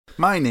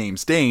My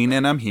name's Dane,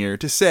 and I'm here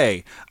to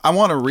say I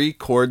want to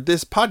record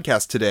this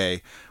podcast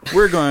today.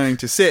 We're going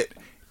to sit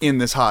in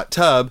this hot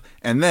tub,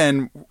 and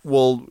then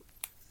we'll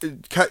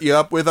cut you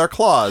up with our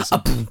claws.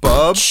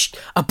 Bub.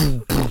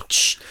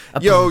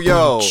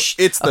 Yo,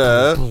 it's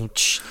the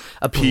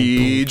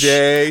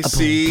PJC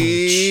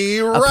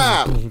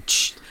Rap.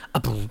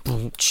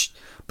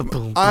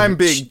 I'm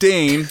Big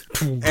Dane,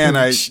 and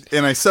I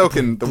soak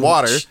in the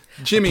water.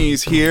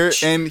 Jimmy's here,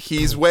 and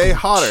he's way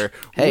hotter.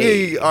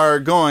 Hey. We are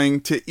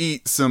going to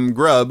eat some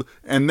grub,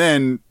 and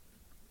then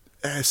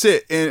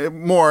sit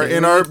more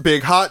in our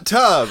big hot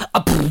tub.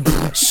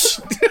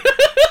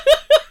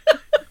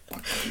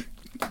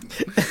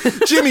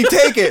 Jimmy,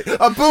 take it.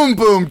 A boom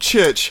boom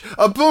chitch.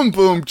 A boom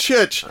boom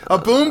chitch. A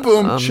boom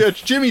boom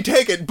chitch. Jimmy,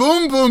 take it.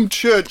 Boom boom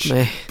chitch.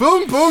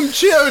 Boom boom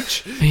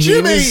chitch.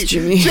 Jimmy,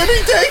 Jimmy. Jimmy,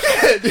 take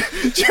it.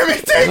 Jimmy,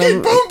 take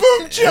it. Boom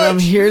boom chitch. I'm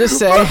here to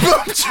say, Boom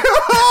boom chitch.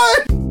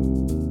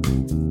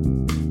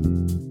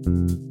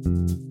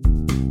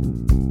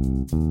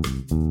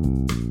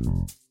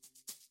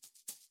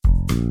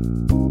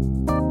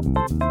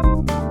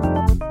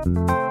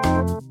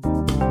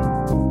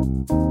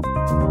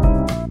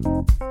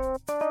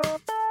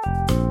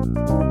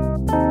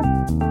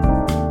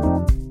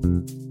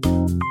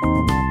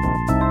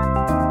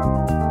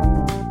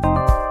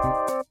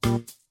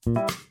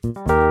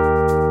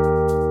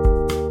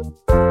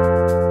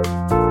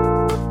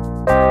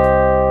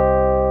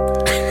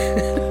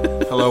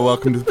 Hello,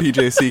 welcome to the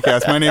PJC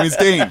Cast. My name is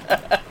Dane.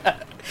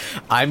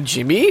 I'm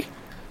Jimmy?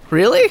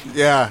 Really?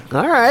 Yeah,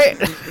 All right.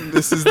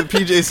 this is the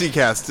PJC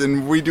Cast,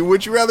 and we do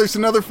Would You Rathers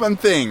and other fun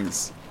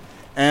things.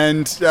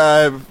 And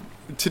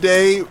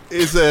today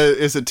is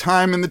a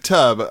time in the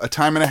tub, a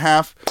time and a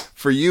half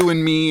for you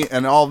and me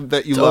and all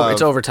that you love.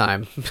 It's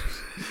overtime.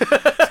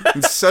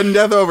 It's sudden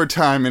death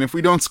overtime, and if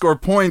we don't score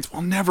points,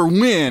 we'll never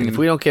win. If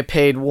we don't get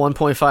paid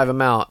 1.5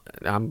 amount,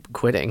 I'm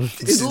quitting.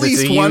 At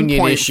least a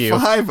union issue.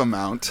 1.5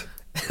 amount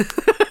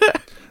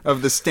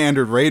of the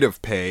standard rate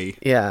of pay.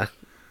 Yeah,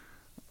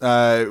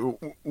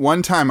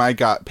 One time I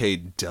got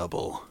paid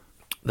double.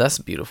 that's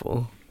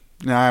beautiful.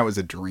 Nah, it was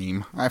a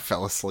dream. I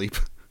fell asleep.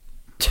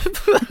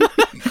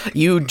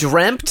 You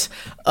dreamt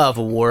of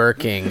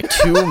working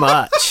too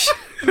much.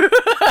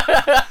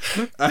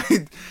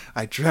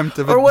 I dreamt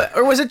of Or it. what?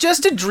 Or was it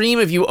just a dream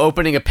of you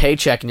opening a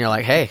paycheck and you're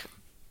like, "Hey,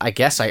 I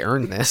guess I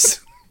earned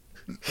this."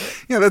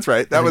 Yeah, that's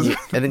right. That was.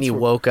 And then you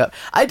woke up.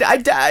 I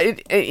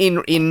died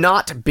in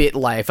not bit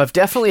life. I've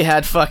definitely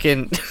had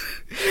fucking.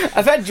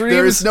 I've had dreams.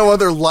 There is no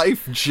other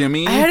life,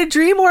 Jimmy. I had a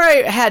dream where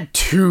I had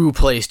 2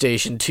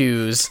 PlayStation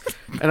 2s,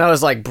 and I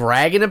was like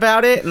bragging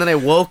about it, and then I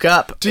woke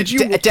up to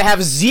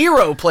have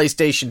 0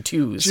 PlayStation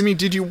 2s. Jimmy,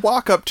 did you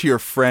walk up to your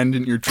friend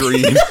in your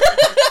dream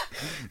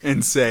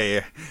and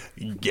say,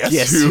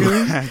 "Guess who?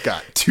 I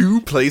got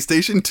 2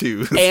 PlayStation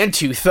 2s and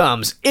 2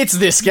 thumbs. It's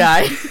this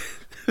guy."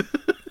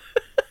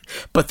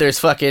 But there's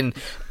fucking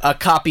a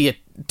copy of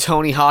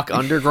Tony Hawk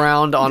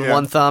Underground on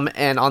one thumb,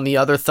 and on the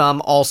other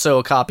thumb, also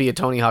a copy of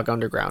Tony Hawk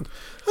Underground.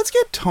 Let's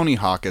get Tony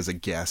Hawk as a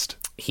guest.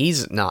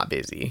 He's not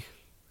busy.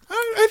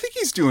 I think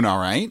he's doing all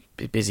right.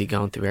 Busy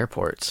going through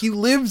airports. He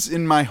lives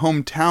in my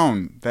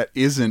hometown that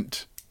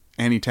isn't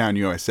Anytown,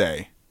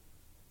 USA.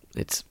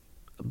 It's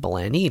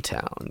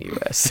Blennytown,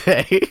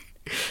 USA.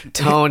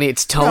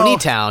 It's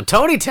Tonytown.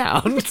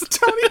 Tonytown. It's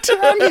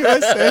Tonytown,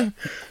 USA.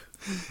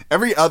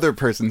 Every other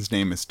person's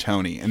name is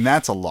Tony, and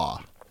that's a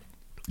law.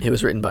 It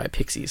was written by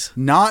Pixies.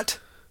 Not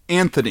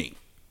Anthony.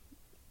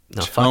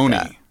 No, Tony.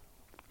 fuck that.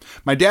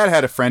 My dad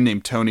had a friend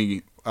named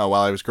Tony while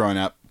I was growing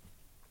up.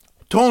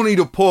 Tony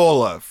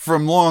DePaula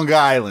from Long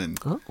Island.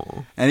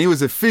 Oh. And he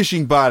was a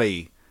fishing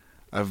buddy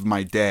of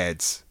my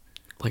dad's.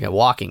 Like a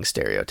walking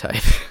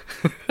stereotype.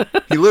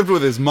 He lived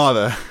with his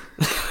mother,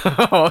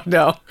 Oh,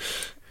 no.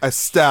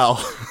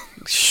 Estelle.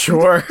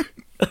 Sure.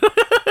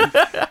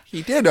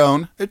 He did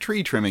own a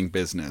tree trimming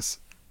business.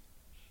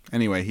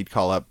 Anyway, he'd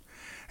call up,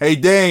 "Hey,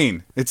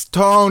 Dane, it's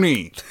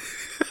Tony.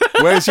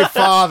 Where's your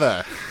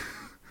father?"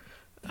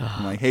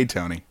 I'm like, "Hey,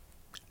 Tony.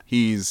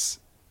 He's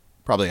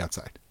probably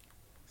outside."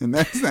 And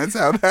that's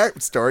how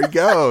that story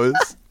goes.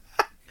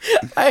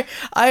 I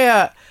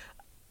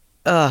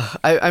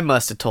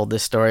must have told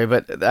this story,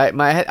 but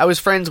I was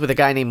friends with a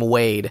guy named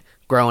Wade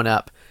growing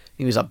up.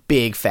 He was a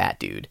big fat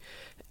dude.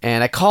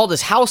 And I called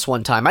his house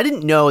one time. I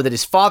didn't know that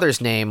his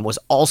father's name was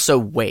also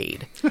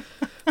Wade.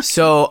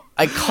 So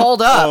I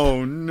called up.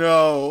 Oh,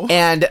 no.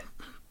 And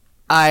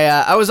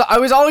I was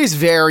always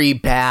very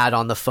bad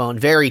on the phone,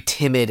 very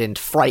timid and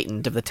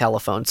frightened of the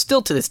telephone.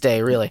 Still to this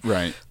day, really.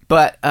 Right.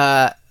 But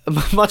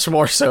much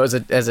more so as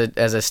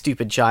a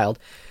stupid child.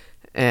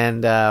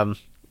 And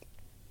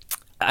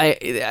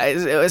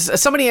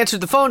somebody answered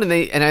the phone,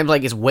 and I'm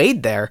like, "Is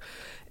Wade there?"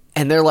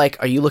 And they're like,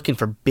 "Are you looking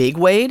for Big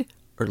Wade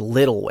or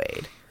Little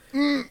Wade?"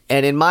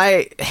 And in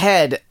my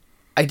head,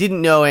 I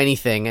didn't know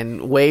anything,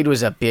 and Wade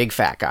was a big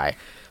fat guy.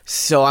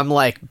 So I'm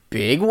like,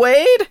 "Big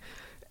Wade?"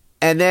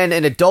 And then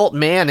an adult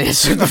man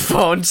answered the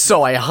phone,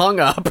 so I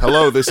hung up.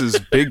 "Hello, this is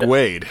Big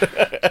Wade."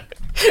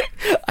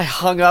 I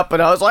hung up,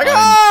 and I was like,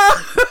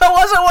 "Ah!"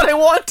 wasn't what I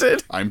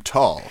wanted. I'm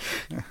tall.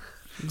 I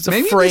was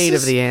afraid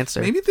of the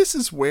answer. Maybe this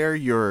is where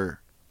your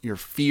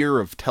fear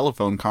of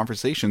telephone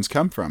conversations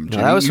come from. No,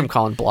 Jimmy. that was from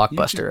calling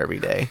Blockbuster every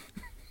day.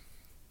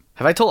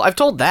 I've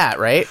told that,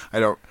 right? I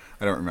don't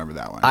remember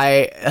that one.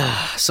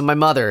 So my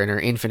mother, in her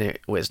infinite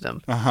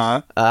wisdom,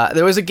 Uh-huh.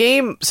 there was a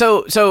game.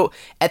 So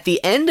at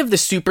the end of the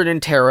Super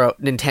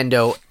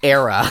Nintendo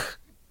era,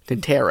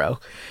 Nintendo,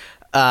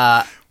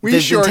 We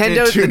shortened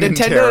it to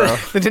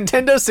Nintendo. the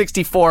Nintendo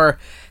 64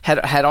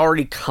 had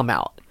already come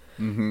out.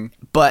 Mm-hmm.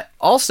 But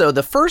also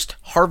the first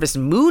Harvest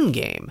Moon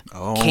game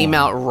came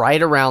out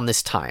right around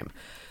this time.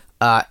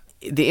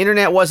 The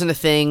internet wasn't a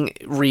thing,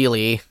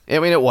 really. I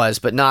mean, it was,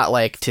 but not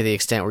like to the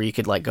extent where you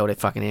could like go to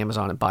fucking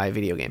Amazon and buy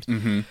video games.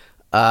 Mm-hmm.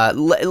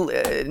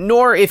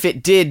 Nor if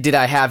it did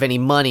I have any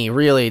money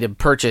really to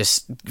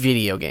purchase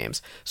video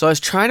games. So I was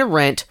trying to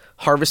rent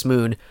Harvest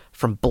Moon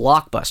from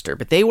Blockbuster,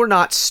 but they were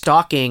not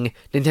stocking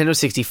Nintendo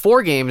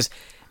 64 games,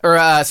 or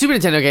Super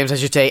Nintendo games, I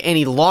should say,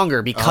 any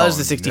longer because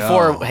the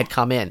 64 had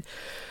come in.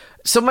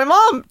 So my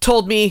mom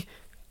told me,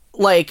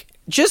 like,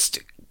 just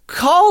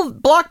call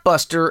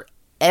Blockbuster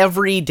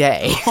every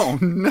day. Oh,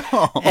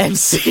 no. And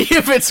see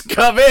if it's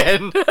come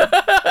in.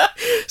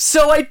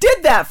 So I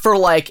did that for,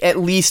 like, at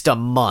least a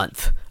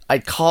month.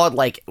 I'd call it,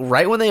 like,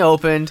 right when they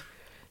opened.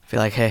 Be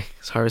like, hey,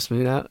 is Harvest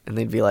Moon out? And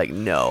they'd be like,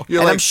 no. And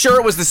I'm sure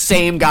it was the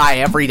same guy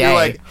every day. You're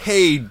like,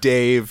 hey,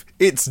 Dave,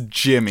 it's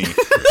Jimmy.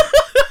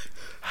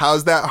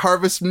 How's that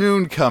Harvest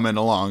Moon coming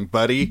along,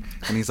 buddy?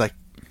 And he's like,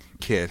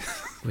 kid.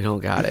 We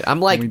don't got it. I'm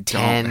like we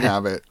 10. Don't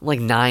have it. I'm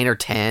like 9 or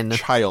 10.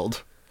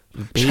 Child.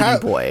 Baby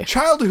boy.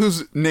 Child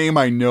whose name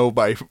I know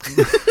by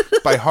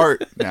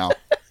heart now.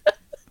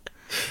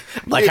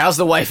 Like, how's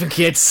the wife and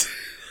kids?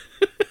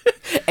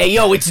 Hey,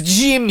 yo, it's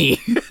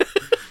Jimmy.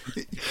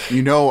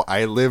 You know,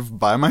 I live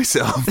by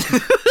myself.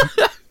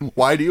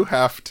 Why do you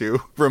have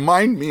to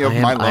remind me of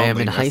my loneliness? I am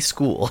in high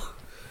school.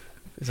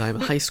 Because I'm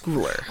a high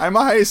schooler. I'm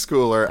a high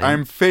schooler.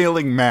 I'm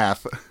failing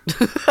math.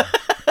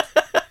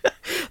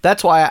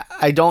 That's why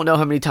I don't know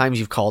how many times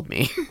you've called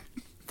me.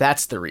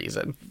 That's the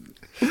reason.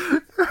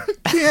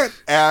 Can't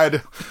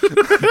add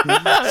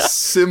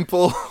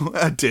simple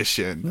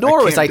addition.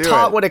 Nor was I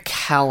taught what a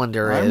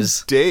calendar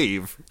is.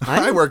 Dave.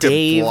 I'm I work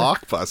Dave. at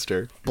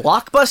Blockbuster.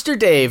 Blockbuster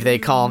Dave, they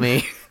call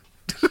me.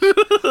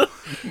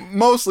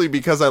 Mostly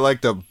because I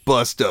like to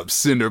bust up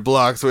cinder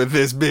blocks with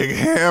this big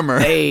hammer.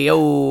 Hey,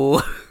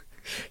 yo.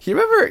 You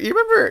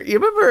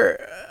remember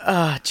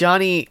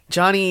Johnny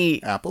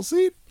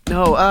Appleseed?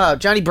 No,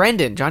 Johnny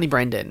Brendan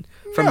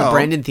from the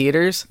Brendan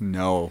Theaters.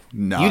 No,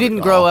 not You didn't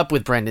at grow all. up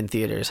with Brendan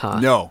Theaters, huh?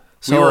 No.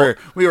 So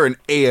we were an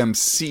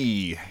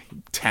AMC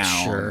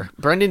town. Sure.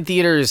 Brendan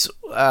Theaters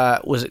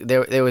was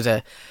there was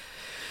a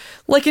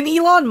like an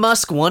Elon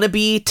Musk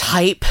wannabe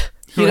type,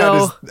 you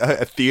know.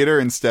 Had a theater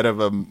instead of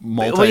a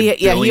multi-billion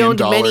Well, he owned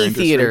dollar many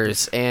industry.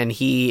 theaters, and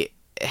he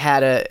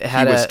had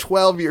He was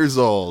 12 years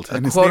old,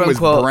 and his name was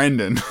quote-unquote-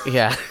 Brendan.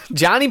 Yeah,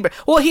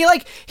 Well, he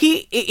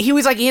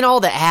was like in all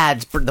the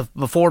ads for the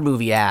before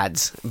movie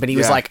ads, but he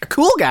was Yeah. like a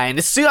cool guy in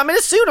a suit. I'm in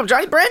a suit. I'm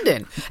Johnny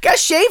Brendan. Got a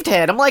shaved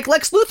head. I'm like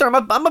Lex Luthor.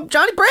 I'm a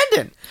Johnny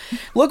Brendan.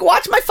 Look,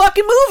 watch my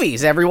fucking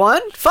movies,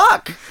 everyone.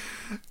 Fuck.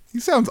 He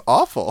sounds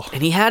awful.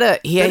 And he had a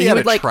He had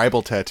would a like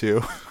tribal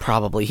tattoo.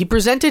 probably he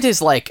presented his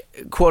like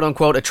quote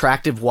unquote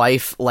attractive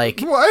wife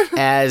like What?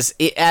 as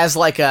I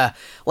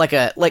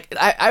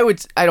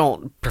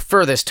don't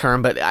prefer this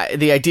term, but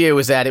the idea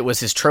was that it was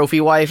his trophy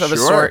wife of a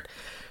Sure. sort.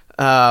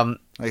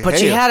 Like, But hey,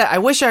 she had I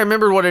wish I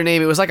remembered what her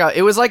name. It was like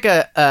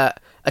a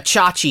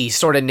Chachi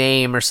sort of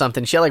name or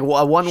something. She had like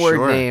a one word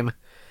Sure. name.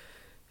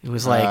 It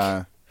was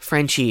like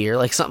Frenchie or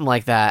like something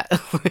like that.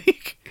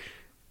 Like,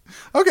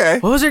 Okay.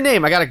 what was her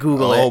name? I gotta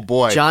Google it. Oh,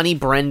 boy. Johnny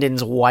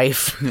Brendan's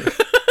wife.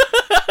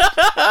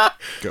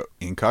 Go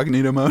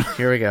incognito mode.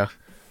 Here we go.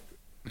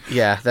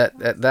 Yeah,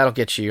 that'll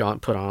get you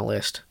put on a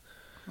list.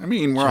 I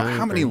mean,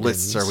 how many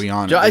lists are we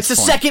on? It's the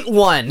second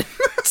one.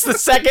 It's the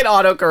second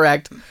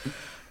autocorrect.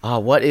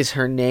 What is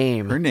her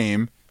name? Her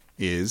name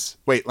is...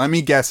 Wait, let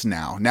me guess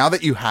now. Now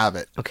that you have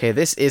it, Okay,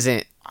 this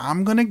isn't.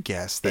 I'm going to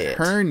guess that It.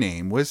 her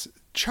name was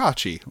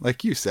Chachi,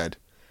 like you said.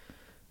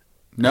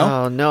 No?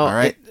 Oh no, All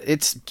right.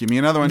 it's. Give me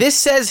another one. This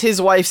says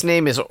his wife's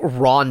name is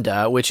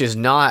Rhonda, which is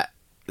not.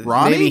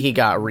 Ronnie? Maybe he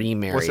got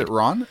remarried. Was it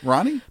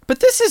Ronnie? But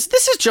this is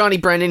Johnny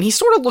Brendan. He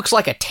sort of looks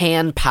like a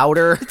tan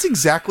powder. That's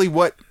exactly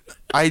what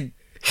I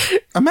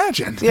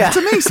imagined. Yeah. It's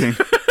amazing.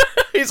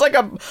 He's like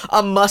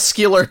a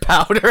muscular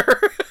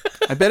powder.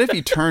 I bet if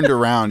he turned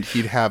around,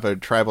 he'd have a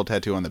tribal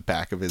tattoo on the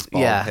back of his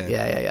bald head.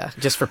 Yeah.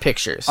 Just for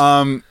pictures.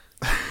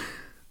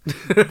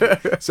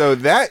 So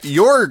that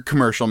your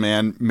commercial,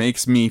 man,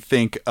 makes me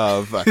think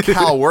of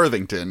Cal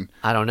Worthington.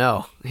 I don't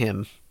know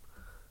him.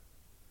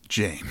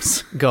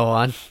 James. Go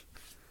on.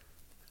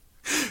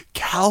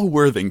 Cal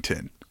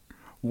Worthington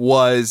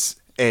was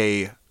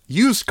a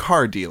used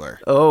car dealer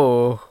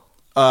Oh.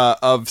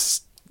 of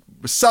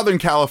Southern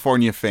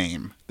California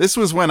fame. This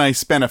was when I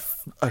spent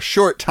a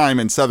short time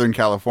in Southern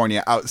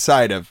California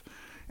outside of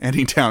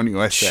Anytown,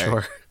 USA.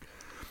 Sure.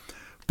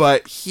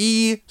 But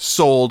he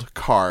sold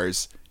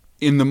cars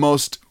in the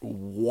most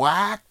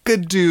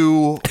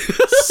wackadoo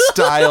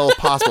style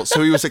possible.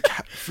 So he was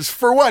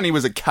for one, he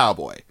was a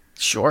cowboy.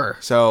 Sure.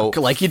 So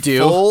like you do.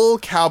 Full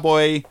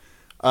cowboy,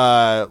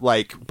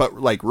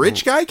 but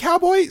rich guy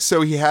cowboy.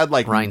 So he had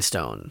like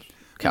rhinestone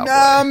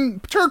cowboy.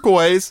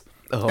 Turquoise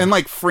and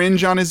like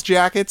fringe on his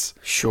jackets.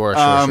 Sure.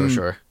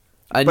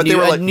 A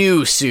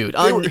new suit,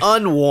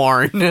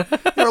 unworn. There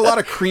were a lot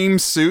of cream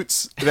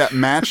suits that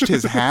matched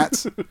his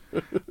hats.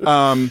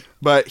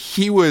 But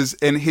he was,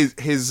 and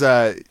his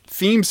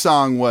theme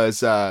song was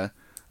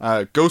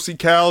 "Go See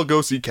Cal,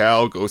 Go See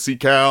Cal, Go See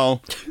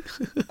Cal,"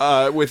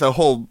 with a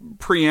whole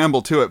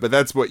preamble to it. But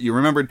that's what you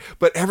remembered.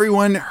 But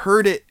everyone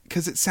heard it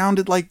because it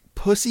sounded like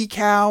Pussy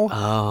Cow.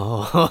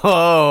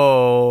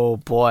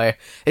 Oh boy!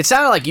 It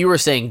sounded like you were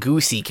saying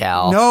Goosey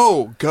Cow.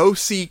 No, Go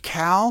See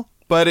Cal.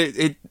 But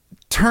it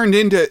turned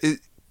into,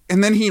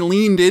 and then he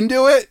leaned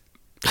into it.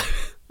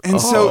 And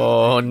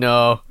oh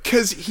no,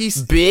 because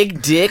he's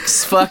big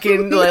dicks,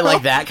 fucking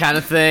like that kind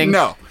of thing.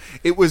 No,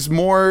 it was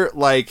more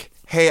like,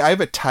 hey, I have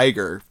a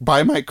tiger.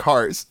 Buy my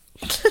cars.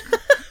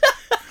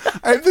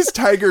 I have this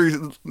tiger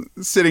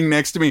sitting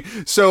next to me.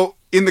 So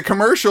in the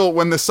commercial,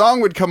 when the song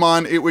would come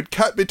on, it would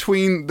cut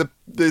between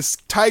this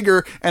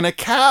tiger and a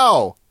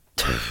cow.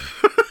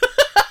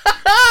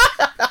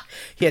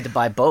 He had to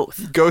buy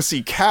both. Go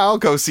see Cal,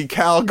 go see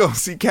Cal, go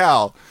see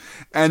Cal.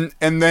 And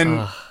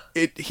then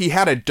he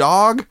had a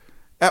dog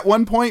at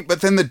one point,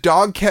 but then the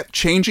dog kept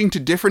changing to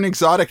different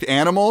exotic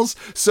animals.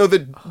 So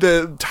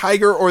the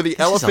tiger or the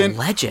elephant is a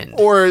legend.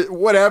 Or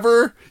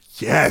whatever.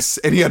 Yes,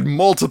 and he had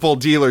multiple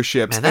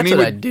dealerships. Man, that's and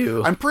what I'd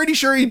do. I'm pretty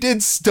sure he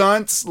did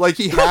stunts. Like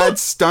he had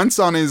stunts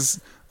on his...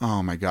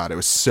 Oh my God, it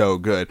was so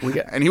good.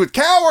 And he was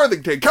Cal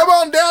Worthington. Come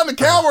on down to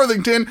Cal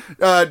Worthington,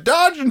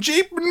 Dodge and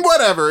Jeep and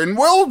whatever, and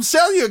we'll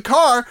sell you a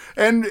car,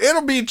 and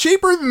it'll be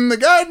cheaper than the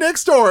guy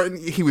next door. And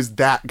he was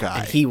that guy.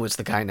 And he was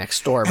the guy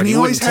next door, but he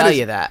wouldn't tell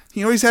you that.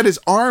 He always had his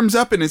arms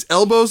up and his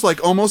elbows like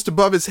almost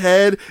above his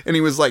head, and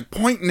he was like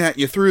pointing at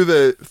you through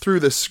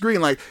the screen,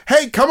 like,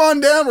 "Hey, come on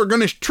down. We're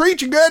gonna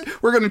treat you good.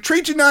 We're gonna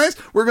treat you nice.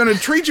 We're gonna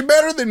treat you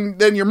better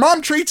than your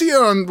mom treats you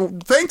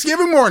on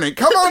Thanksgiving morning.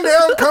 Come on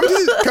down.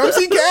 Come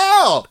see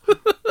Cal."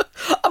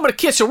 I'm gonna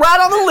kiss you right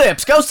on the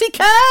lips. Go see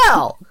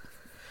Cal.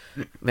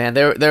 Man,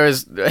 there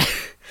is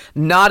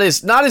not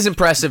as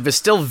impressive, but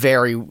still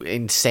very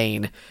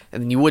insane.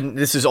 And you wouldn't.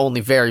 This is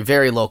only very,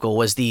 very local.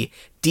 Was the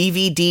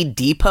DVD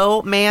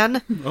Depot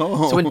man?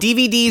 Oh. So when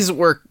DVDs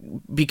were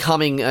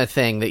becoming a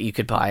thing that you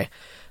could buy,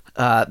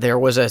 there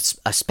was a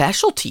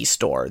specialty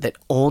store that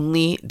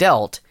only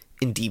dealt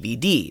in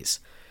DVDs.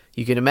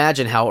 You can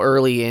imagine how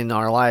early in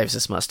our lives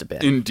this must have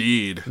been.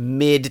 Indeed.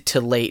 Mid to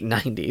late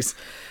 90s.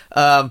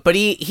 But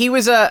he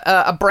was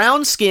a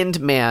brown-skinned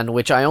man,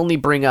 which I only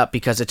bring up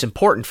because it's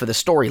important for the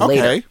story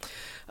later.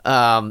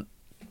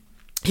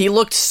 He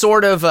looked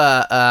sort of...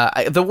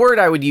 the word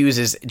I would use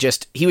is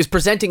just... He was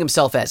presenting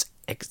himself as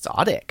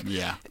exotic.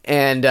 Yeah.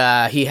 And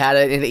he had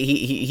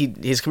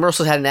his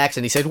commercials had an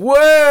accent. He said,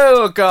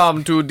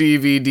 "Welcome to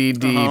DVD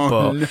Depot."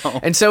 Oh, no.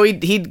 And so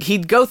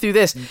he'd go through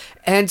this.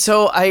 And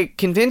so I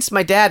convinced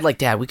my dad, like,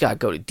 "Dad, we gotta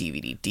go to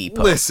DVD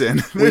Depot.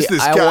 Listen, there's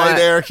this guy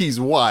there. He's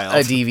wild.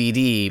 A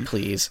DVD,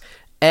 please."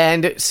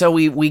 And so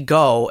we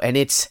go, and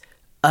it's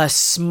a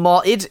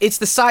small... It's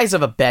the size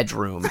of a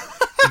bedroom,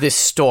 this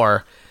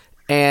store.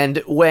 And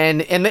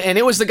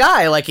it was the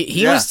guy, like,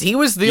 he was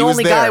the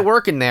only guy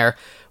working there.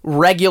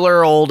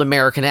 Regular old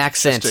American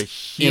accent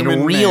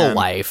in real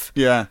life.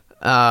 Yeah.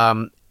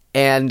 And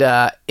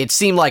it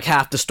seemed like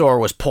half the store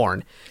was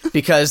porn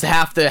because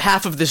half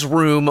of this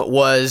room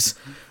was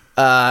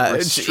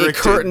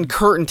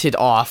curtained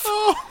off.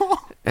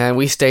 Oh. And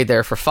we stayed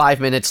there for 5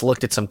 minutes,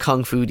 looked at some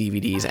kung fu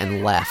DVDs,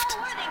 and left.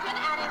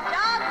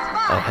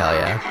 Oh hell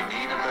yeah!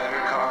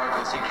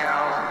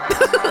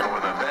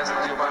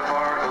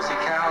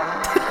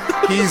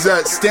 He's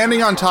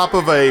standing on top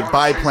of a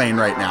biplane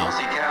right now.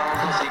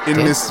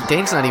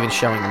 Dane's not even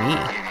showing me.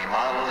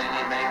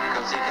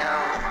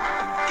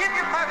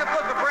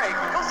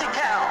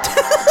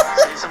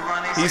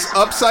 He's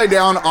upside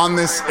down on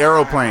this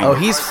aeroplane. Oh,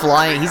 he's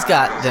flying. He's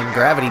got them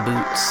gravity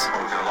boots.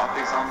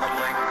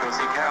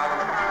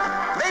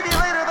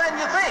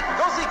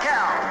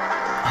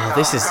 Oh,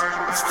 this is...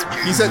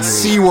 He's at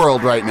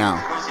SeaWorld right now.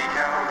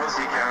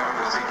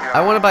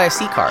 I want to buy a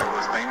sea car.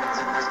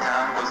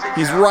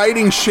 He's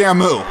riding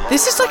Shamu.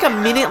 This is like a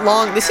minute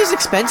long. This is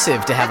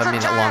expensive to have a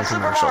minute long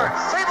commercial.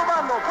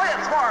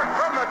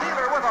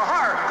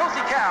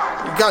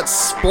 He got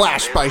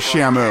splashed by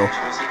Shamu.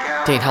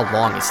 Dane, how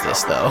long is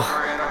this though?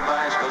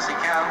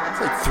 It's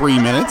like 3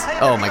 minutes.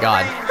 Oh my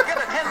god.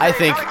 I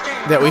think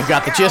that we've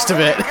got the gist of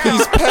it.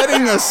 He's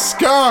petting a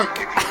skunk.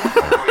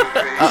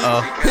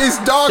 Uh-oh. His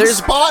dog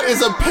Spot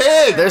is a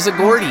pig. There's a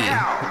Gordy.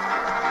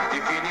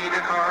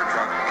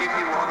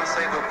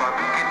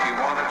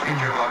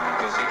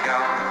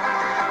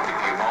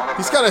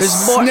 He's got a There's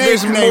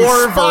snake named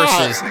more Spot.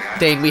 verses.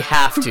 Dane, we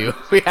have to.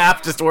 We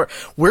have to.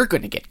 We're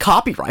going to get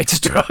copyright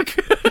struck.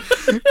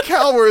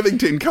 Cal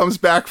Worthington comes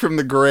back from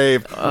the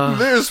grave.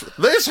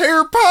 This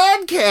here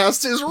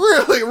podcast is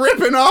really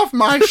ripping off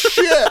my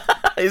shit.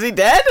 Is he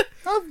dead?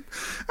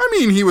 I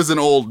mean, he was an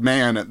old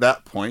man at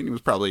that point. He was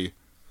probably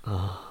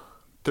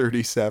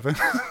 37.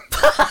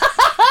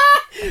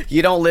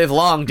 You don't live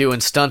long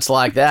doing stunts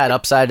like that,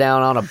 upside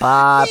down on a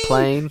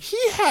biplane. He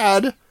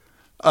had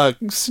a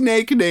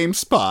snake named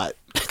Spot.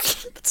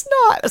 It's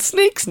not a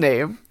snake's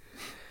name.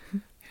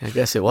 I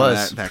guess it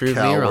was. That Prove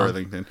me Cal wrong.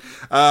 Worthington.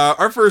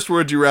 Our first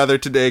Would You Rather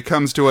today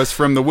comes to us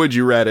from the Would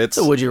You Reddits. It's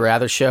a Would You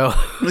Rather show.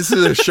 This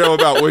is a show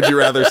about Would You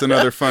Rathers and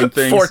other fun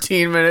things.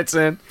 14 minutes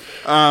in.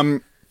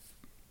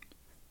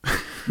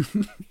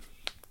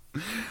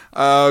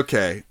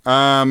 Okay.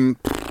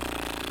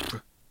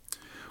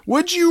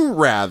 Would you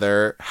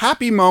rather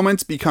happy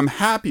moments become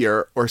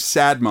happier or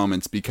sad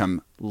moments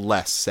become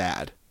less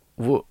sad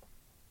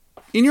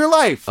in your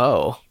life?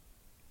 Oh.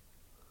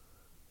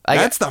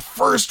 That's the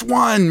first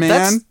one,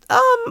 man.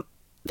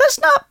 That's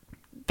not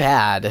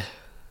bad.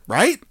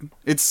 Right?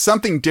 It's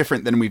something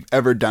different than we've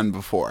ever done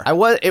before.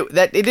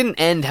 It didn't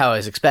end how I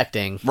was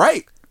expecting.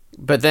 Right.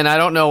 But then I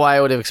don't know why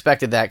I would have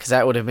expected that, because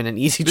that would have been an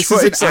easy This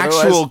choice. is an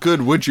otherwise. actual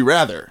good Would You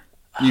Rather,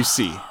 you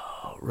see.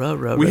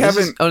 We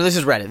haven't... This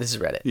is Reddit. This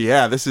is Reddit.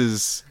 Yeah, this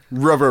is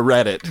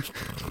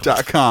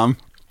rubberreddit.com.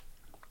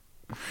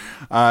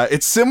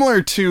 It's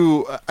similar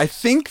to... I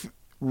think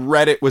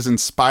Reddit was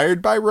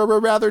inspired by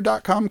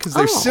rubberrather.com because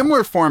they're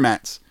similar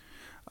formats.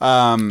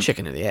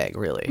 Chicken or the egg,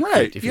 really.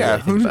 Right, If you yeah.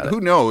 really think about Who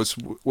it. knows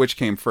which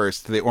came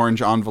first, the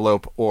orange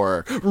envelope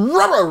or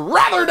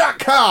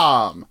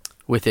rubberrather.com?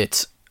 With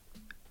its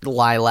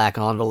lilac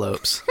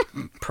envelopes.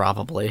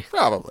 Probably.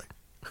 Probably.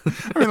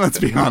 I mean, let's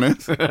be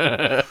honest.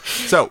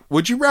 So,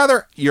 would you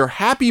rather your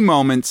happy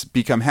moments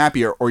become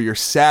happier or your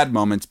sad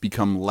moments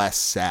become less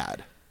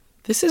sad?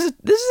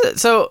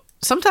 So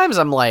sometimes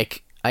I'm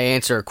like, I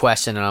answer a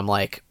question and I'm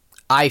like,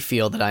 I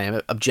feel that I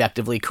am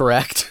objectively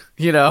correct,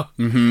 you know?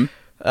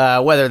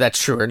 Mm-hmm. Whether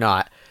that's true or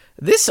not.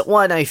 This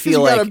one I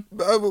feel like... You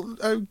got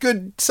a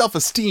good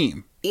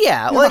self-esteem.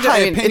 Yeah, You have a high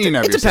opinion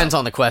of it depends yourself.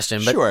 on the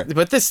question, but Sure.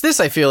 but this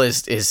I feel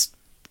is It's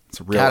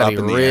real gotta up be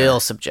in the real air.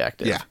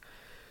 subjective. Yeah.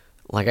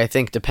 Like I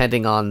think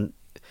depending on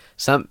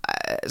so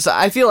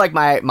I feel like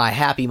my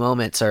happy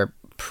moments are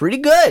pretty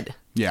good.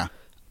 Yeah.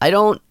 I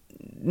don't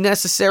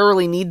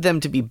necessarily need them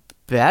to be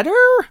better.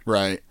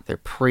 Right. They're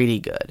pretty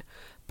good.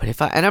 But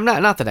I'm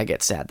not that I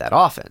get sad that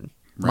often,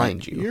 Right.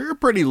 mind you. You're a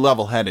pretty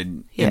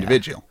level-headed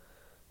individual.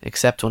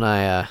 Except when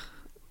I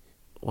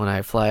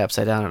fly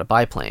upside down on a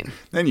biplane.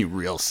 Then you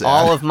real sad.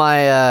 All of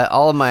my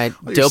All your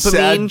dopamine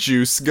sad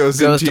juice goes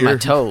goes into to my your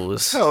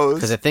toes toes.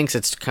 because it thinks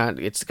it's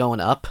going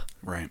up.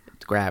 Right.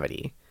 It's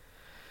gravity.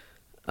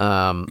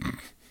 That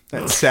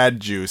sad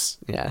juice.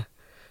 Yeah.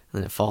 And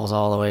then it falls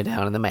all the way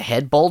down, and then my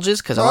head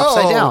bulges because I'm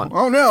upside down.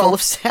 Oh, no. Full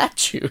of sad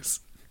juice.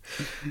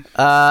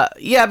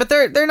 Yeah, but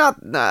they're not.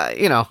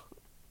 You know,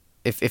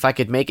 if I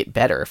could make it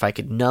better, if I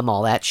could numb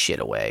all that shit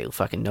away,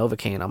 fucking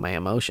Novocaine on my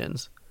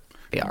emotions,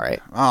 be all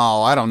right.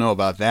 Oh, I don't know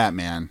about that,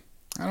 man.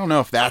 I don't know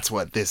if that's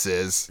what this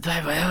is.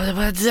 But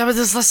that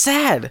was less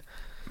sad.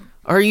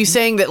 Or are you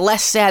saying that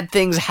less sad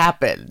things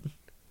happen?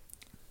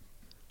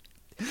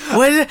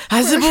 What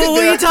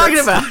are you talking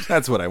about?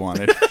 That's what I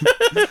wanted.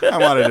 I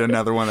wanted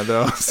another one of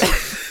those.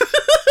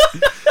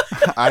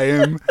 I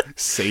am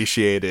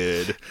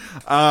satiated.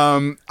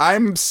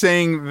 I'm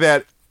saying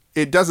that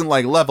it doesn't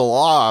like level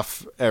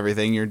off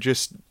everything. You're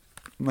just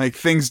like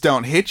things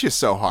don't hit you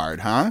so hard,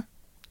 huh?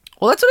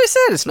 Well, that's what I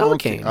said. It's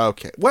Novocaine.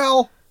 Okay.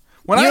 Well,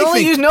 when You I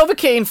only think use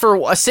Novocaine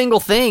for a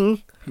single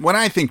thing. when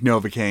I think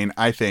Novocaine,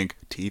 I think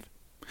teeth.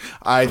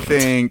 I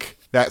think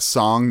that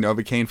song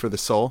Novocaine for the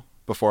Soul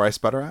before I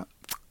sputter out.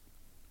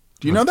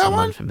 Do you know that I'm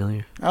one?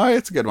 unfamiliar. Oh,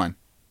 it's a good one.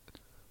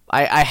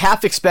 I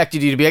half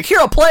expected you to be like, here,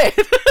 I'll play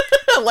it.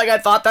 Like I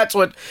thought that's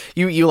what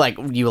you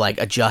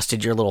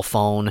adjusted your little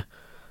phone.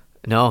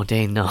 No,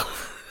 Dane, no.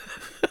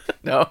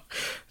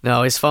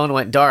 No, his phone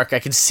went dark. I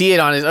can see it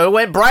on his. Oh, it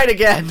went bright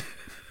again.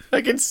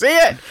 I can see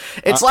it.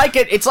 It's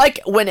like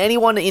when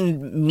anyone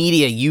in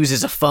media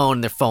uses a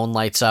phone, their phone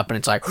lights up, and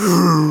it's like,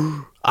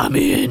 I'm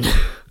in.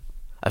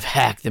 I've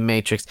hacked the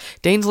Matrix.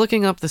 Dane's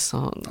looking up the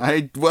song.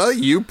 Well,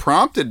 you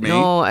prompted me.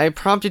 No, I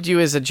prompted you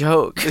as a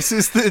joke. This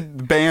is the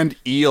band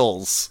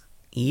Eels.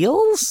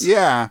 Eels?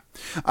 Yeah.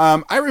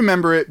 I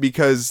remember it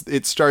because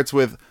it starts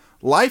with,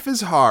 life is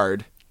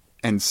hard,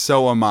 and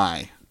so am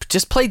I.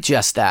 Just play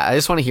just that. I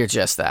just want to hear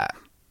just that.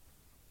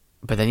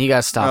 But then you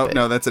gotta stop Oh, it.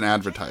 no, that's an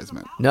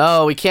advertisement.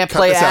 No, we can't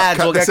play this out, ads.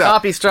 cut We'll get this out.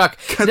 copy struck.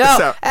 Cut No, this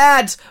out.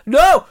 ads.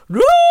 No.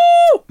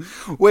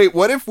 Wait,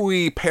 what if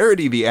we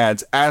parody the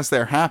ads as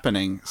they're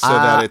happening so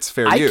that it's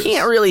fair use? I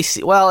can't really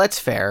see. Well, it's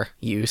fair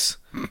use.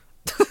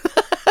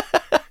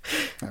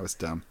 That was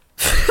dumb.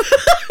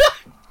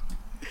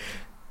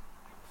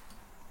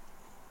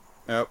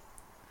 Yep.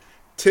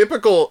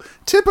 Typical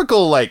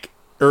like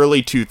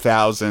early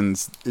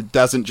 2000s. It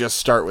doesn't just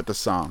start with the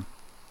song.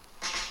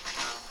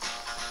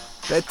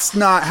 That's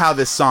not how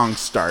this song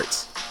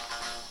starts.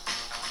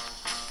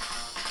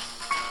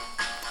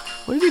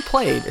 What have you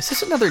played? Is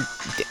this another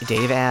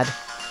Dave ad?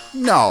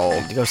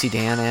 No. To go see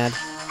Dan ad?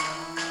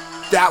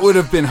 That would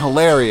have been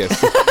hilarious.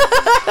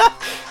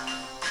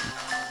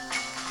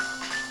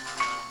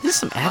 This is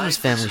some Addams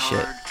Family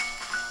shit.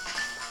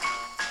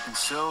 And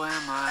so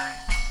am I.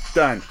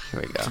 Done.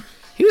 Here we go.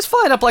 He was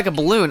flying up like a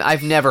balloon.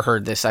 I've never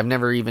heard this. I've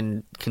never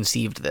even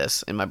conceived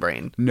this in my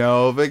brain.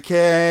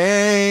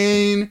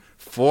 Novocaine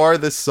for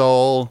the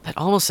soul. That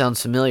almost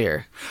sounds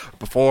familiar.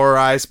 Before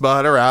I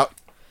sputter out.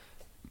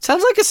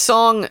 Sounds like a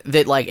song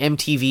that like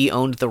MTV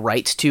owned the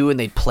rights to, and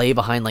they'd play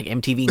behind like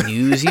MTV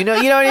News. You know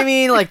what I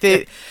mean? Like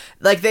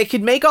they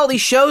could make all these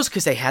shows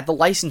because they had the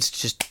license to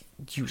just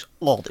use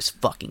all this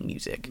fucking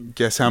music.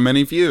 Guess how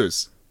many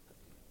views?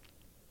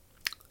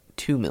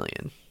 2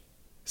 million.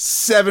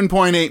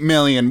 7.8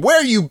 million.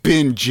 Where you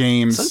been,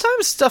 James?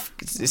 Sometimes stuff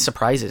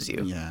surprises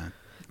you. Yeah.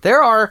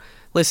 There are,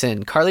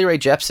 listen, Carly Rae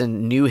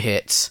Jepsen new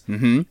hits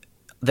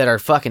that are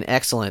fucking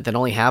excellent that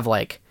only have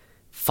like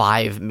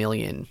 5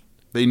 million.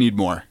 They need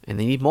more. And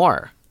they need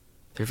more.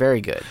 They're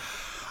very good.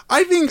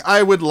 I think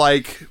I would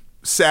like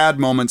sad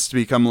moments to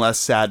become less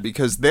sad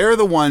because they're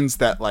the ones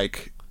that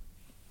like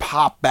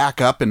pop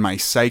back up in my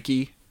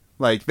psyche.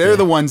 Like they're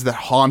the ones that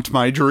haunt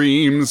my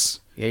dreams.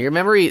 Yeah, your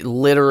memory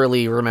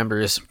literally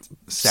remembers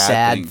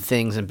sad things.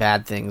 things and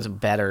bad things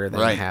better than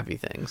Right. happy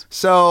things.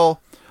 So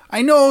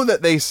I know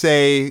that they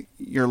say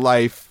your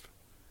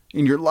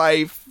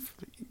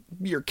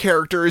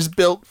character is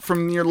built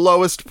from your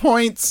lowest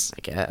points,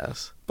 I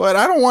guess. but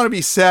I don't want to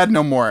be sad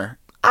no more.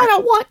 I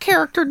don't want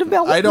character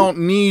development. I don't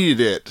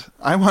need it.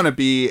 I want to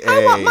be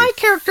I want my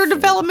character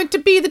development to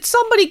be that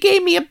somebody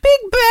gave me a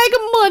big bag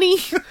of money,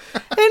 and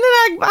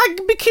then I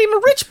became a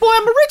rich boy.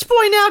 I'm a rich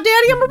boy now,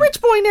 Daddy. I'm a rich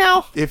boy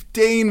now. If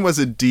Dane was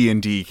a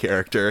D&D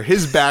character,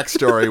 his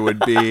backstory would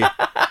be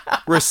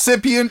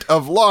recipient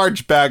of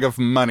large bag of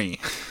money.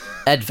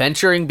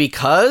 Adventuring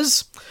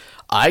because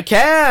I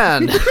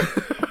can.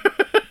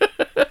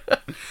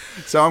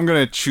 So I'm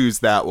going to choose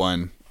that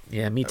one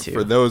Yeah, me too.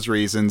 for those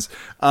reasons.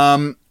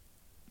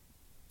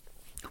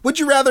 Would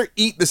you rather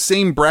eat the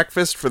same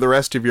breakfast for the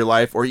rest of your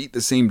life or eat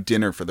the same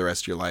dinner for the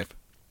rest of your life?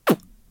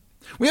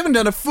 We haven't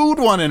done a food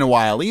one in a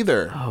while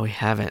either. Oh, we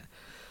haven't.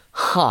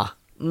 Huh.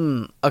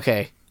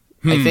 Okay.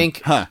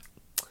 I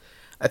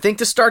think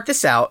to start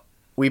this out,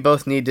 we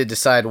both need to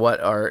decide what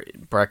our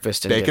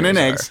breakfast and Bacon and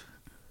dinners eggs. are.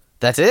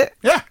 That's it?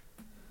 Yeah.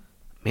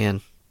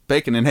 Man,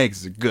 Bacon and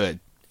eggs are good.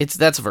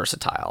 that's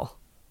versatile.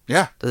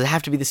 Yeah. Does it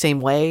have to be the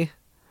same way?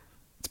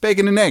 It's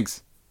bacon and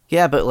eggs.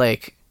 Yeah, but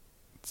like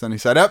Sunny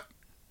side up.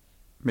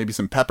 Maybe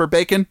some pepper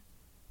bacon.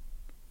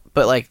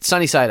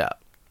 sunny side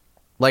up.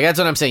 Like that's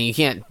what I'm saying. You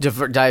can't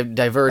diverge on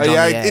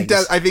Yeah, the eggs. it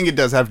does. I think it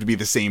does have to be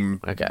the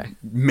same Okay.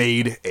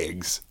 made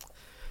eggs.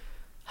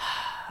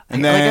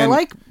 And I then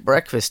like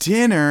breakfast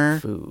dinner.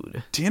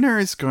 food. Dinner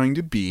is going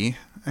to be,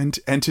 and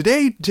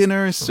today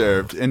dinner is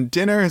served, and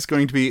dinner is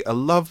going to be a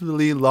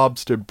lovely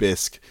lobster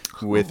bisque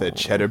with a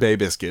Cheddar Bay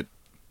biscuit.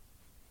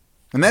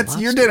 And that's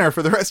your Lobster. dinner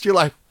for the rest of your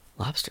life.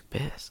 Lobster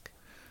bisque.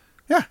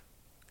 Yeah.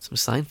 Some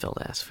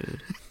Seinfeld ass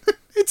food.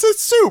 It's a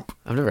soup.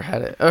 I've never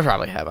had it. I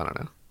probably have. I don't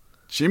know.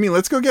 Jimmy,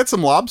 let's go get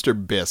some lobster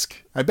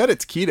bisque. I bet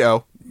it's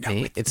keto.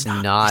 No, it's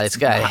not. It's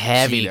got not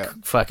heavy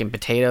keto. fucking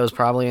potatoes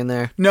probably in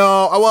there.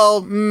 No, well,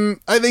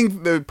 I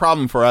think the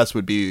problem for us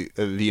would be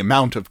the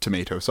amount of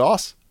tomato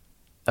sauce.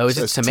 Oh, is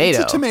So it it's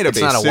tomato? It's a tomato-based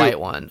It's not a soup. white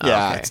one. Oh,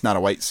 Yeah, okay. it's not a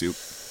white soup.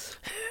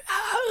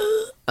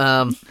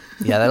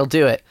 Yeah, that'll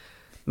do it.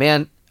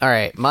 Man, all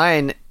right.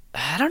 Mine,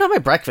 I don't know my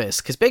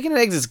breakfast because bacon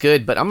and eggs is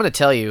good, but I'm going to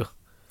tell you.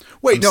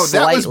 Wait, I'm no,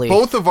 that was slightly-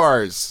 both of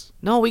ours.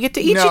 No, we get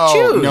to each no,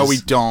 choose. no, we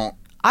don't.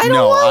 I don't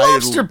No,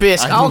 want lobster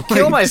bisque. I'll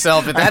kill laid-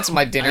 myself if that's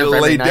my dinner I for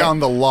every laid night. down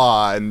the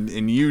law, and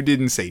you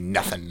didn't say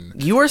nothing.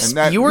 You were And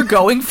that- you were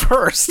going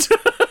first.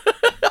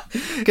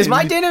 Because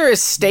my dinner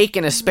is steak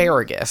and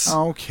asparagus.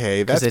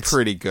 Okay, that's it's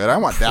pretty good. I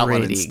want that one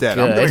pretty instead.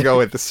 I'm good. going to go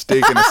with the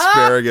steak and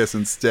asparagus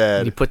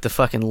instead. You put the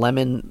fucking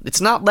lemon.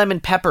 It's not lemon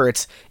pepper.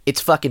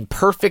 It's fucking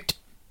perfect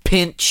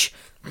pinch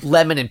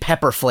lemon and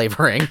pepper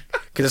flavoring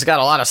because it's got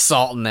a lot of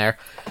salt in there.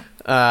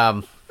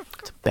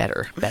 It's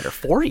better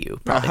for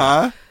you. Probably.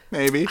 Uh-huh,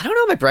 maybe. I don't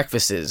know what my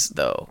breakfast is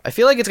though. I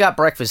feel like it's got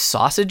breakfast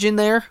sausage in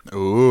there.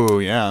 Ooh,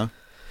 yeah.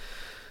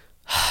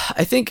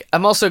 I think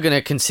I'm also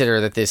gonna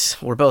consider that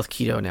we're both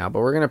keto now, but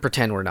we're gonna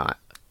pretend we're not.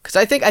 Because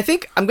I think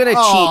I'm gonna cheat.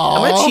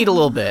 I'm gonna cheat a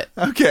little bit.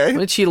 Okay. I'm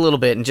gonna cheat a little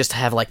bit and just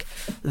have like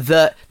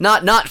the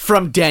not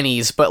from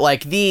Denny's, but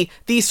like the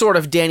sort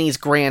of Denny's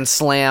Grand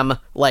Slam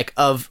like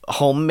of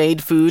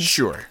homemade food.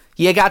 Sure.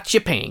 You got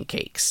your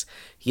pancakes.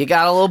 You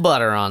got a little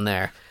butter on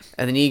there,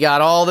 and then you got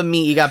all the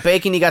meat. You got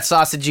bacon. You got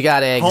sausage. You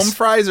got eggs. Home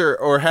fries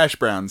or hash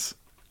browns?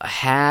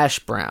 Hash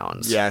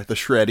browns. Yeah, the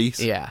shreddies.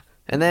 Yeah,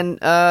 and then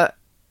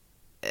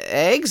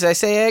eggs. I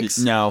say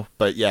eggs. No,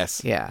 but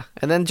yes. Yeah,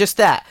 and then just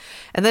that.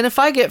 And then if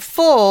I get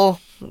full,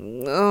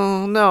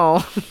 oh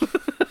no,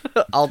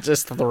 I'll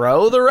just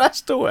throw the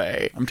rest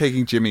away. I'm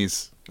taking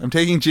Jimmy's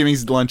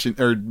lunch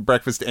or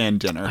breakfast and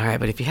dinner. All right,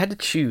 but if you had to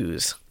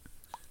choose,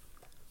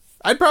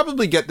 I'd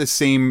probably get the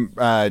same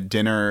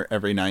dinner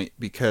every night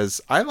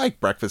because I like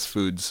breakfast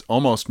foods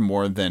almost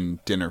more than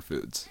dinner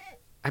foods.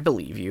 I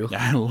believe you.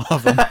 I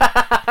love them.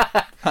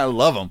 I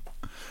love them.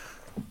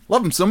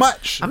 Love them so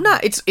much. I'm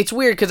not. It's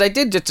weird because I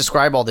did just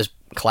describe all this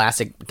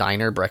classic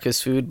diner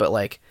breakfast food, but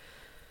like,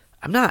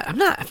 I'm not.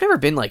 I've never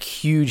been like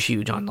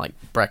huge on like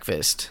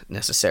breakfast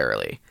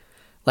necessarily.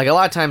 Like a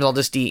lot of times I'll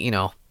just eat,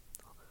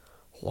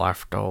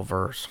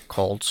 leftovers,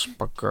 cold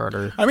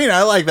spaghetti, I mean,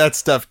 I like that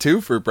stuff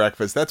too for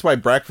breakfast. That's why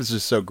breakfast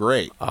is so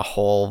great. a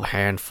whole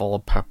handful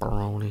of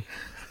pepperoni,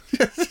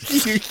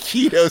 You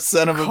keto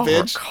son of a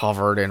bitch.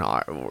 covered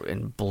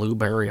in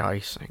blueberry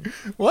icing.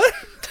 What?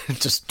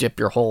 Just dip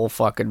your whole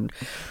fucking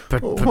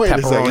Wait a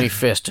pepperoni second.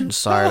 fist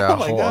inside Oh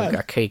my God.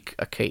 a cake.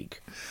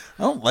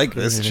 I don't like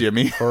this,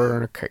 Jimmy. Or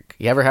in a cake.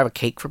 You ever have a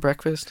cake for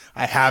breakfast?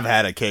 I have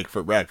had a cake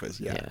for breakfast,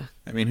 yeah. Yeah.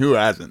 I mean, who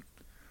hasn't?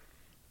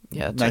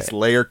 Yeah, that's Nice right.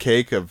 layer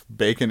cake of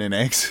bacon and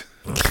eggs.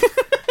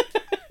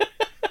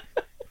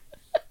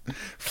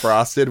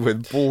 Frosted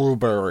with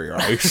blueberry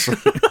ice.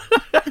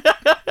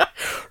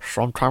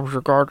 Sometimes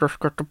you gotta just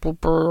get the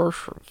blueberries.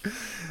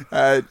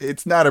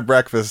 It's not a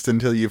breakfast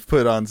until you've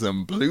put on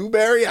some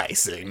blueberry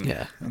icing.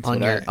 Yeah, That's on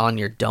what on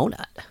your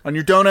donut. on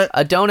your donut,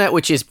 A donut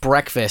which is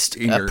breakfast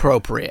your-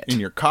 appropriate. in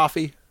your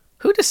coffee.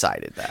 Who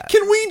decided that?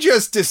 Can we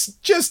just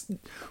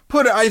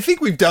put? I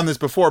think we've done this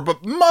before,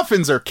 but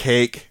muffins are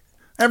cake.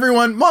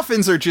 Everyone,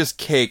 muffins are just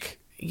cake.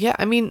 Yeah,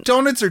 I mean,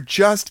 Donuts are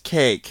just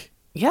cake.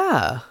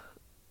 yeah.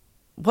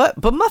 What?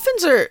 But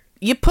muffins are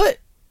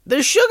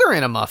there's sugar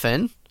in a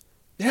muffin.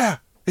 Yeah,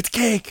 it's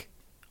cake,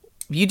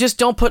 You just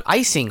don't put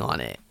icing on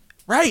it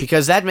right?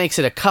 because that makes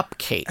it a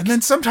cupcake. And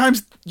then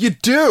sometimes you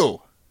do.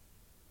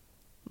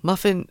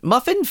 Muffin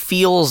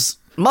is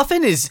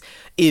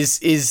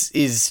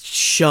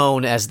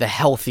shown as the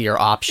healthier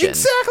option.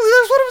 Exactly,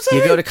 that's what I'm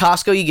saying. You go to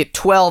Costco, you get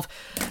 12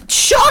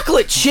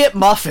 chocolate chip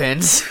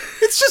muffins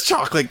It's just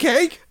chocolate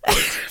cake.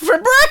 for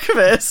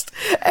breakfast.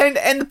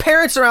 And the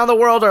parents around the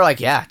world are like,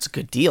 yeah, it's a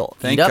good deal.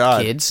 Thank Eat up,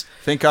 God, kids.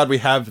 Thank God we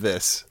have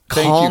this.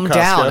 Thank Calm you, Costco.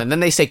 down. And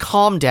then they say,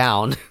 calm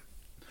down.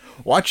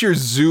 Watch your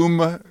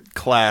Zoom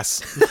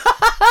class.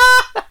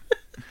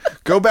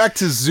 Go back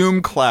to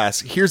Zoom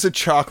class. Here's a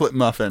chocolate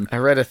muffin. I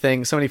read a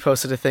thing. Somebody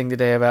posted a thing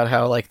today about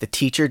how like the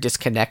teacher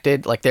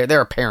disconnected. Like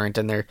they're a parent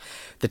and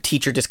the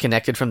teacher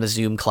disconnected from the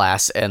Zoom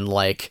class and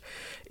like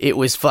it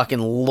was fucking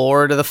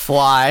Lord of the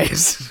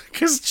Flies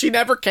because she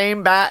never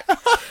came back.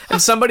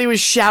 And somebody was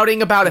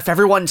shouting about if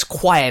everyone's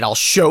quiet, I'll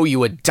show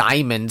you a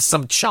diamond.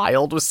 Some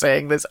child was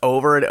saying this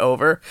over and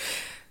over.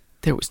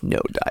 There was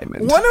no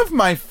diamond. One of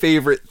my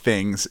favorite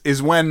things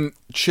is when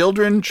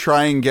children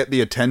try and get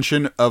the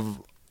attention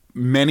of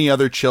many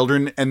other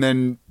children and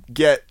then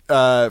get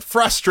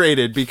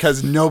frustrated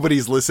because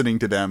nobody's listening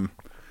to them.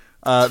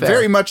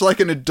 Very much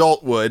like an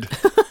adult would.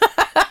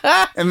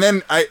 and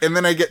then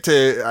I get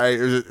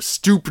to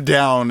stoop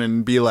down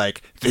and be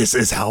like, this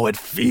is how it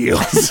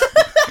feels.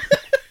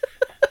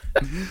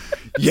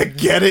 You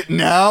get it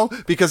now?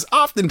 Because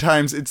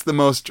oftentimes it's the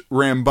most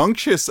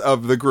rambunctious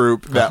of the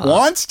group that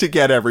wants to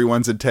get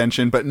everyone's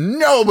attention, but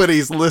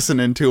nobody's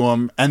listening to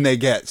them, and they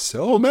get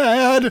so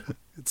mad.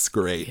 It's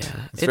great.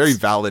 Yeah, it's very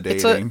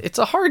validating.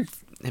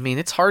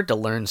 It's hard to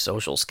learn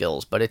social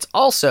skills, but it's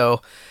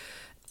also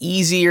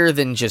easier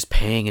than just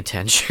paying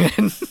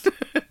attention.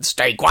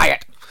 Stay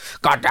quiet.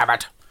 God damn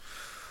it.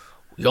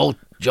 You'll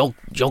go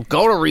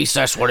to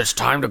recess when it's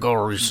time to go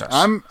to recess.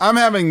 I'm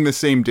having the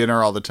same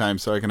dinner all the time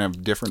so I can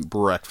have different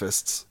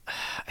breakfasts.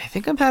 I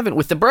think I'm having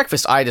with the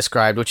breakfast I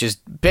described, which is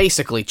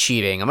basically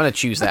cheating. I'm going to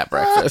choose that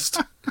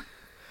breakfast.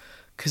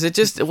 Cuz it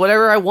just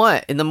whatever I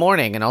want in the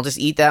morning and I'll just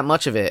eat that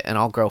much of it and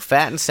I'll grow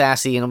fat and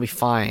sassy and I'll be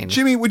fine.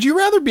 Jimmy, would you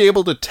rather be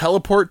able to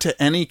teleport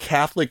to any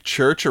Catholic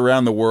church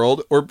around the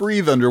world or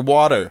breathe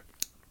underwater?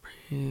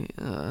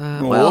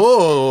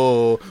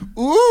 well-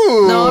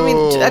 Ooh. No, I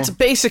mean that's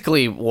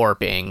basically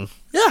warping.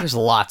 Yeah. There's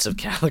lots of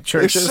Catholic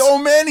There's churches. so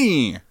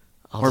many.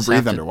 I'll Or just breathe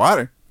have to-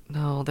 underwater.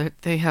 No,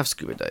 they have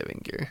scuba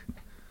diving gear.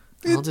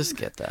 I'll just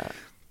get that.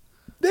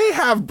 They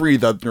have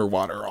breathe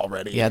underwater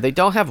already. Yeah, they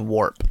don't have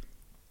warp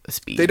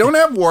speed. They don't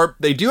have warp.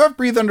 They do have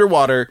breathe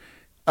underwater.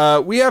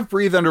 We have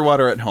breathe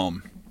underwater at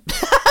home.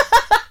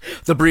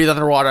 The breathe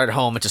underwater at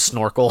home. It's a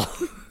snorkel.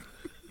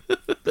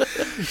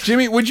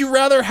 Jimmy, would you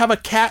rather have a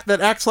cat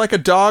that acts like a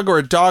dog or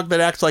a dog that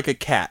acts like a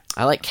cat?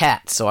 I like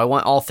cats, so I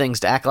want all things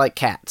to act like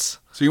cats.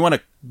 So you want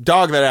a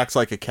dog that acts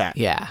like a cat.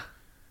 Yeah.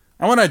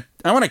 I want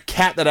a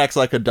cat that acts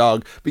like a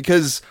dog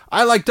because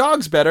I like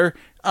dogs better.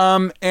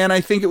 And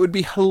I think it would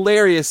be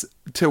hilarious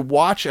to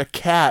watch a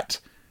cat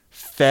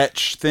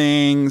fetch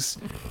things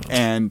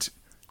and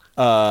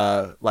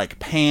like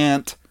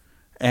pant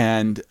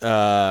and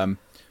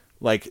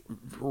like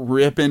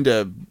rip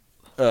into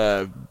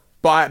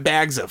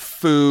bags of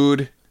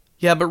food.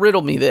 Yeah, but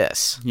riddle me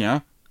this. Yeah.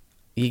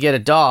 You get a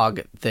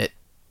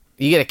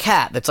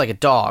cat that's like a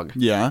dog,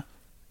 Yeah.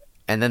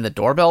 and then the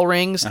doorbell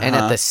rings, and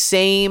at the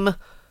same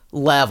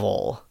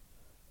level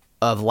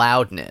of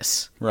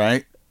loudness,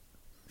 Right.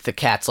 the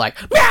cat's like,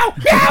 meow,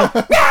 meow,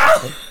 meow!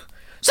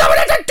 Someone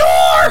at the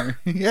door!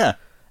 Yeah.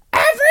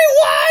 Everyone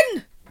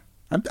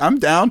one! I'm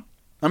down.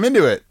 I'm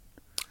into it.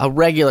 A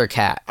regular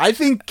cat. I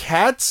think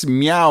cats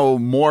meow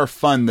more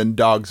fun than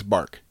dogs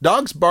bark.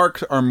 Dogs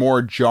bark are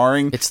more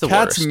jarring. It's the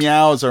cats worst.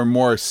 meows are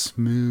more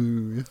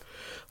smooth.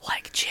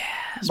 Like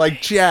jazz.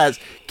 Like jazz.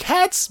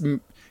 Cats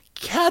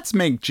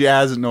make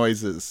jazz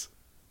noises.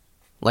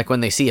 Like when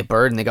they see a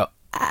bird and they go,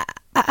 ah,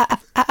 ah,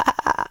 ah, ah,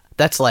 ah.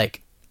 That's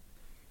like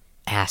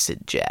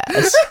acid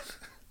jazz.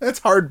 That's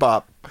hard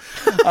bop.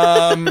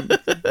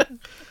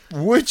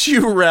 Would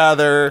you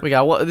rather... We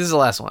got this is the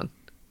last one.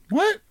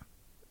 What?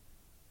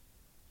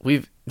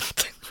 We've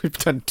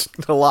done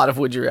a lot of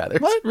Would You Rather.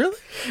 What? Really?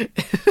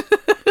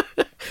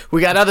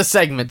 We got other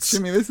segments.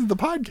 Jimmy, this is the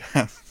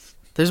podcast.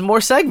 There's more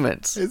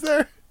segments. Is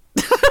there?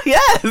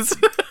 Yes.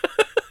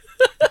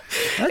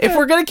 If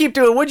we're gonna keep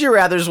doing Would You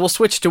Rather's, we'll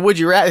switch to Would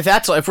You Rather.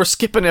 If we're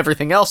skipping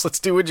everything else, let's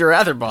do Would You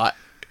Rather bot.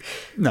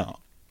 No.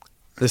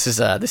 This is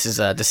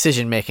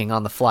decision making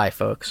on the fly,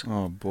 folks.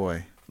 Oh,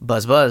 boy.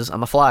 Buzz buzz.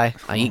 I'm a fly.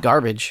 I eat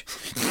garbage.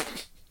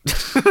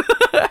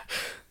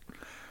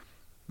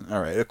 All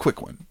right, a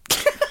quick one.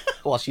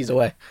 While she's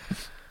away.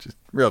 Just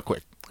real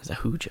quick. It's a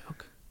who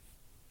joke.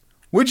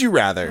 Would you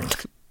rather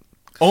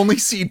only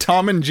see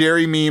Tom and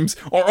Jerry memes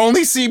or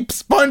only see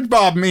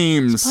SpongeBob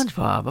memes?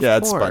 SpongeBob, of yeah,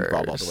 course. it's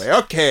SpongeBob all the way.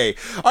 Okay,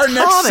 our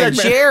next Tom and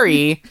segment.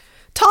 Jerry.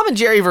 Tom and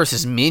Jerry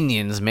versus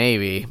Minions,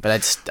 maybe.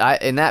 But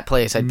in that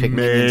place, I'd pick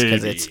Minions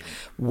because it's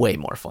way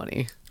more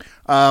funny.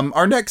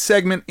 Our next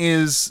segment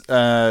is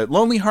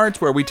Lonely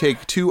Hearts, where we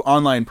take two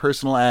online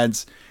personal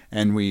ads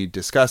and we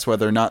discuss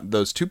whether or not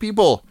those two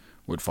people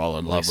would fall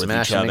in love with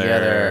smash each them other.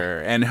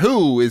 together. And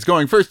who is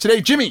going first today?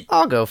 Jimmy.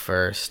 I'll go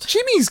first.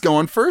 Jimmy's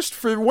going first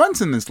for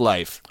once in his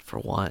life. For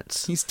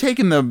once. He's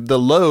taken the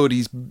load.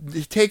 He's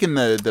taken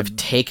the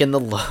Taking the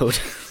load.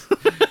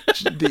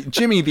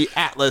 Jimmy, the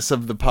Atlas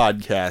of the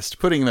podcast,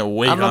 putting the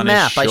weight I'm on a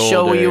map. his I shoulders.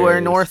 show you where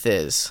north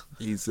is.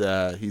 He's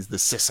the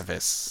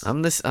Sisyphus.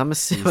 I'm a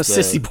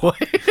sissy boy.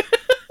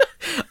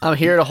 I'm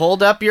here to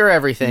hold up your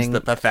everything. He's the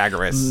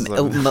Pythagoras.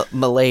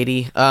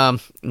 Milady.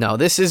 No,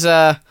 this is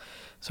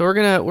so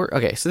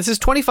okay, so this is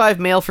 25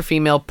 male for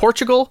female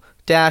Portugal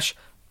dash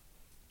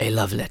a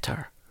love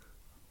letter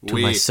to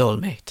my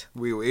soulmate.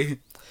 Oui.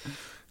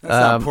 That's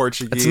not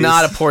Portuguese. It's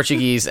not a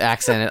Portuguese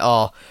accent at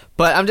all.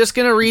 But I'm just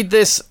gonna read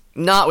this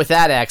not with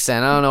that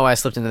accent. I don't know why I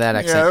slipped into that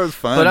accent. Yeah, that was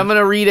fun. But I'm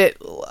gonna read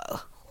it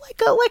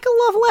like a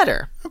love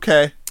letter.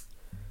 Okay.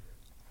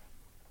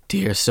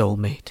 Dear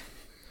soulmate,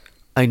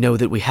 I know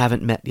that we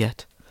haven't met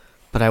yet,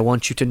 but I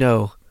want you to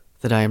know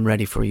that I am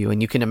ready for you.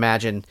 And you can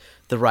imagine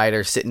the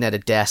writer sitting at a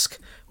desk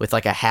with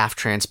like a half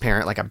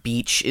transparent, like a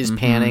beach is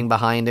panning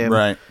behind him,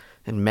 Right.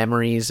 and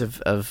memories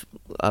of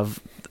a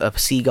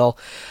seagull.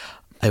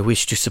 I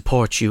wish to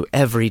support you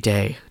every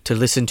day, to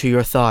listen to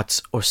your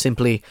thoughts, or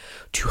simply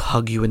to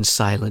hug you in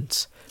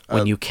silence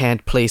when you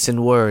can't place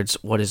in words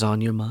what is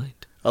on your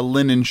mind. A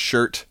linen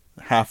shirt,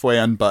 halfway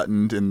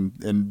unbuttoned,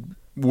 and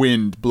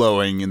wind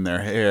blowing in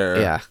their hair.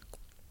 Yeah.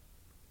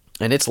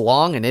 And it's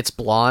long and it's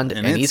blonde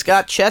and he's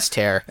got chest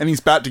hair. And he's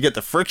about to get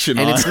the friction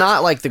on. And it's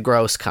not like the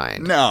gross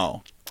kind.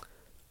 No.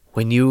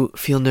 When you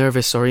feel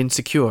nervous or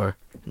insecure,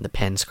 and the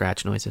pen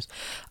scratch noises,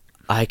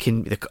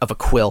 of a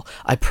quill,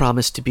 I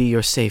promise to be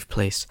your safe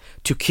place,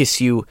 to kiss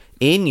you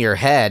in your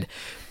head,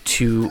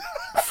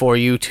 for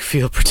you to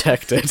feel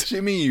protected.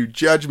 Jimmy, you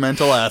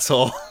judgmental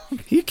asshole.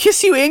 He'd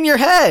kiss you in your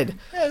head.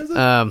 Yeah, it's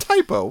a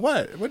typo.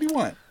 What? What do you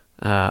want?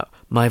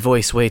 My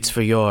voice waits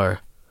for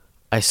your...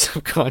 I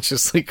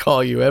subconsciously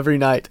call you every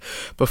night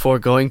before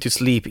going to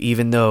sleep,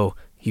 even though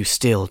you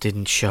still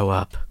didn't show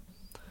up.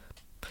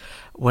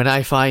 When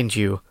I find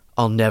you,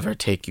 I'll never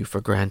take you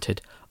for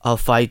granted. I'll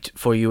fight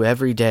for you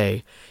every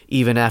day,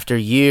 even after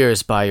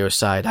years by your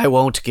side. I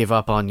won't give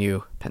up on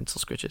you.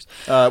 Pencil scritches.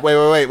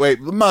 Wait.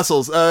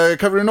 Muscles,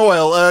 covered in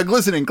oil,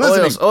 glistening.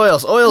 Oils.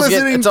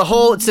 Glistening.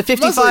 It's a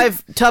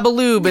 55 tub of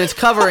lube, and it's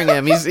covering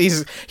him.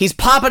 He's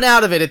popping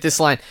out of it at this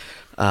line.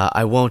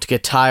 I won't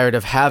get tired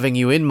of having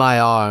you in my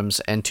arms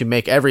and to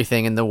make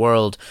everything in the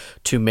world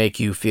to make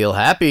you feel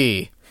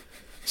happy.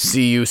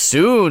 See you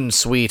soon,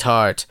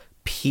 sweetheart.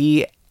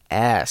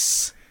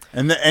 P.S.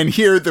 And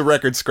here the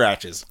record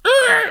scratches.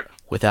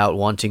 Without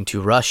wanting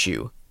to rush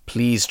you,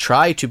 please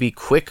try to be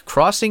quick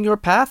crossing your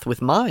path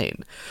with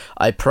mine.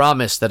 I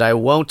promise that I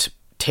won't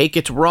take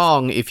it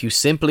wrong if you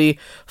simply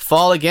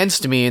fall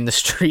against me in the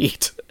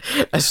street.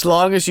 As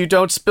long as you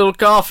don't spill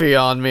coffee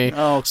on me.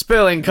 Oh,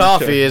 Spilling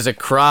coffee is a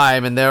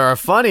crime, and there are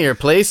funnier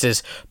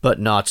places,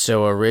 but not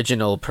so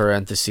original,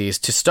 parentheses,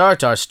 to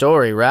start our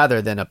story rather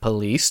than a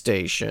police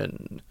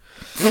station.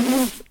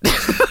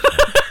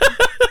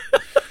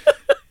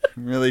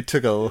 Really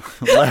took a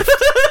left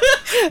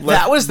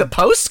That was the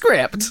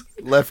postscript.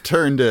 left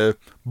turn to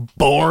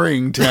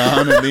boring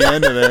town at the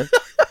end of it.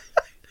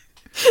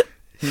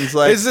 He's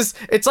like,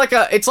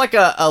 It's like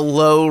a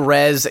low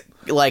res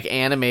like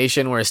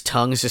animation where his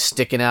tongue's just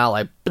sticking out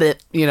like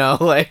blip,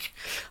 like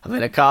I'm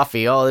in a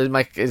coffee. Oh, I'm in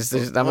the street.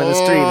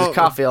 There's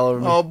coffee all over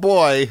me. oh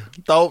boy,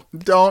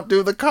 don't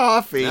do the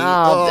coffee.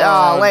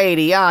 Oh,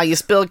 lady, you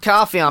spilled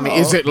coffee on me.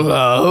 Is it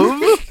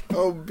love?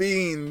 Oh,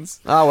 beans.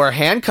 Oh, we're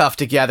handcuffed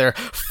together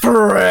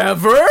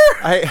forever?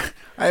 I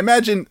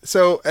imagine,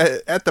 so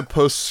at the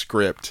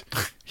postscript,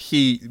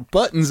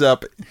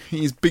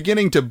 he's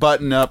beginning to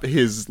button up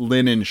his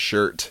linen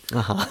shirt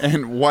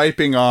and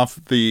wiping off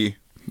the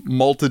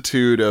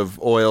multitude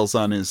of oils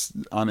on his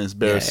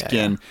bare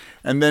skin.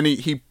 And then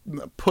he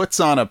puts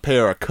on a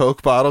pair of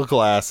Coke bottle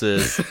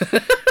glasses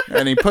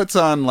and he puts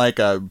on like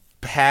a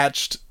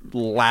patched,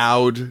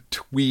 loud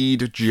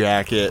tweed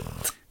jacket.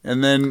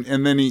 And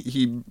then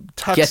he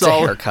tucks Gets a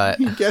haircut.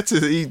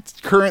 He's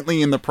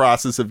currently in the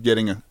process of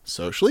getting a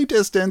socially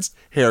distanced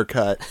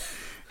haircut.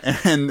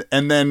 And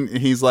then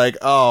he's like,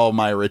 "Oh,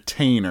 my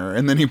retainer."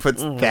 And then he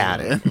puts that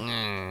in.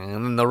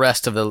 And then the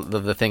rest of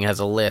the thing has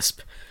a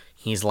lisp.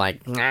 He's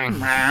like,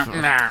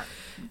 I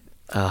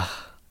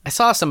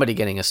saw somebody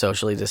getting a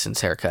socially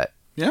distanced haircut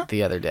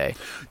the other day.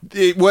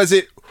 Was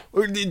it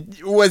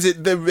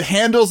the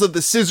handles of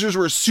the scissors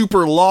were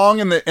super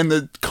long and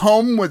the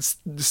comb was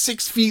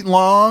 6 feet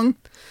long?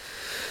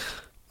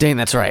 Dang,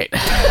 that's right.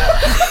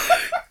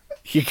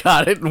 You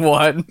got it in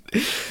one.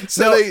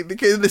 So they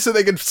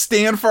could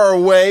stand far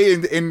away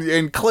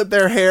and clip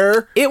their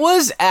hair. It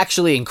was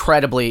actually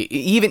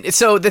incredibly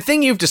so the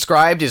thing you've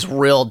described is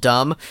real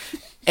dumb,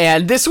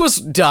 and this was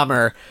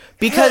dumber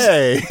because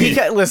Hey.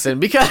 because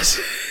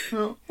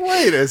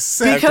Wait a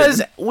second.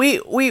 because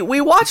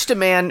we watched a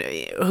man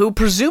who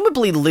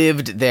presumably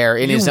lived there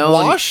in his own.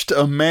 Washed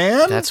a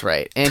man? That's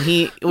right, and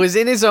he was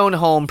in his own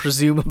home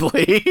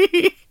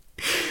presumably,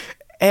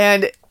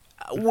 and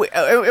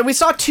we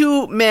saw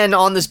two men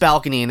on this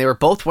balcony, and they were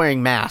both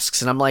wearing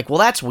masks. And I'm like, well,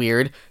 that's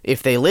weird.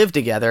 If they live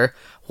together,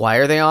 why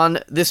are they on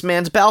this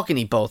man's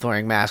balcony both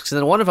wearing masks? And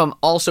then one of them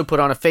also put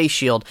on a face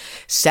shield,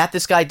 sat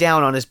this guy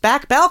down on his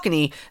back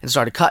balcony, and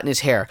started cutting his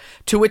hair.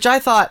 To which I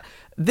thought,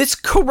 this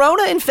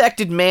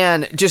corona-infected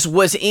man just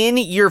was in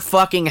your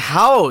fucking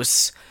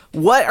house.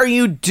 What are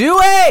you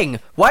doing?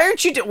 Why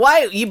aren't you?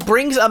 Why you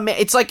brings a man?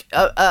 It's like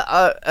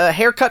a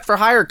haircut for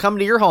hire come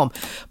to your home,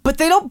 but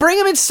they don't bring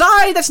him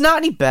inside. That's not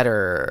any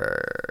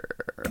better.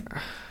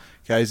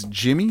 Guys,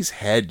 Jimmy's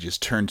head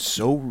just turned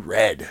so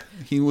red.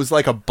 He was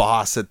like a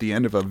boss at the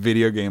end of a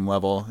video game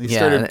level. He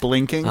started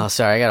blinking. Oh,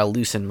 sorry, I gotta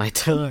loosen my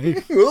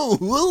tie.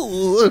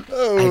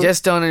 I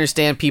just don't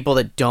understand people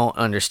that don't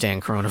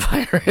understand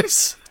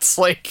coronavirus. It's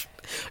like,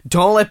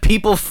 don't let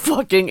people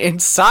fucking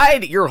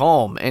inside your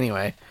home.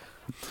 Anyway.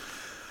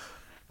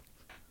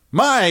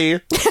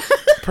 My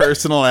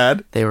personal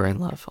ad. They were in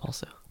love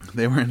also.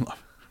 They were in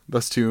love.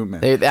 Those two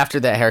men. After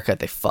that haircut,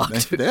 they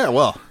fucked. Yeah,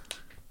 well.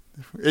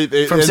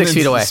 From 6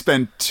 feet away.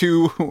 Spend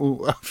two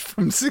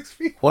from 6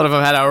 feet. One of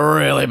them had a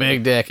really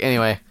big dick.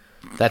 Anyway,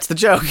 that's the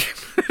joke.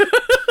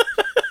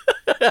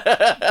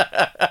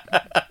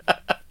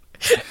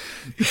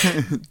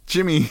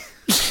 Jimmy.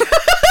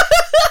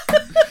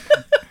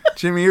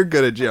 Jimmy, you're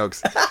good at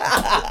jokes.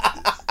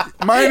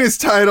 Mine is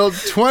titled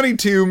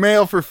 22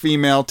 Male for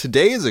Female.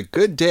 Today is a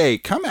good day.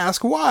 Come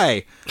ask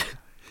why.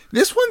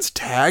 This one's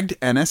tagged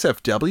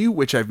NSFW,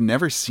 which I've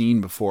never seen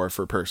before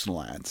for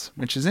personal ads,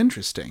 which is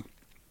interesting.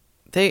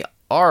 They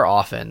are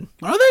often.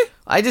 Are they?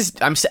 I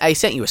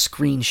sent you a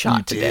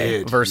screenshot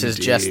today versus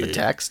just the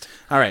text.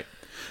 All right.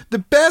 The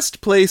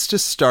best place to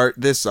start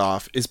this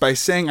off is by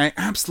saying I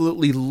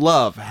absolutely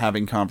love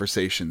having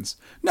conversations.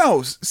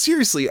 No,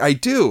 seriously, I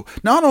do.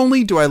 Not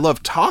only do I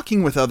love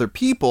talking with other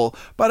people,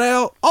 but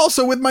I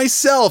also with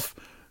myself.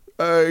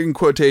 In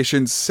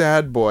quotations,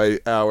 sad boy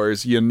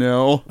hours, you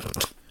know.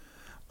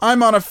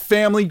 I'm on a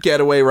family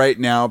getaway right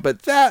now,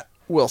 but that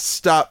will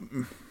stop.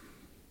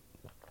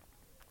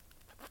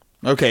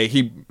 Okay,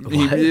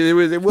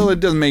 it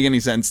doesn't make any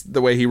sense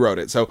the way he wrote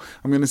it, so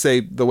I'm going to say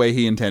the way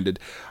he intended.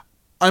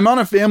 I'm on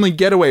a family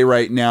getaway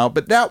right now,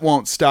 but that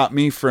won't stop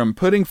me from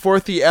putting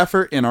forth the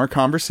effort in our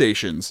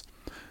conversations.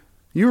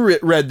 You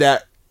read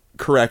that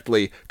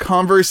correctly.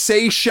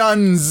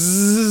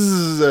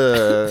 Conversations,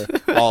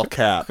 all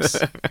caps,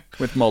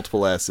 with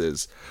multiple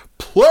S's.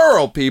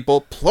 Plural,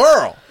 people,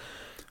 plural.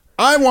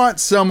 I want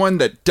someone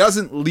that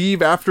doesn't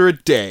leave after a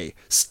day.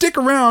 Stick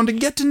around and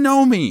get to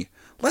know me.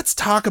 Let's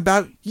talk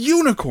about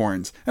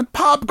unicorns and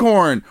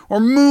popcorn or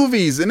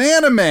movies and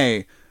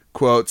anime.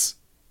 Quotes,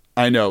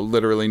 I know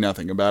literally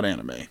nothing about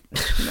anime.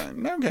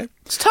 Okay.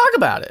 Let's talk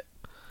about it.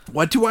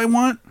 What do I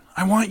want?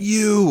 I want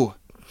you.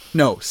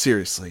 No,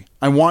 seriously.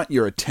 I want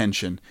your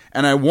attention.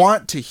 And I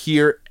want to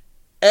hear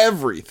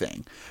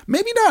everything.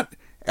 Maybe not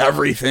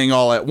everything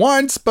all at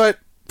once, but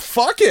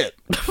fuck it.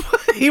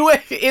 He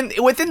went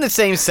within the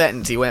same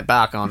sentence. He went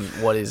back on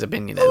what his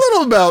opinion is. A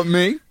little about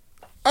me.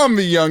 I'm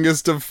the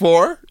youngest of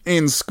 4,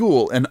 in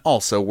school and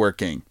also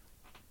working.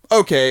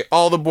 Okay,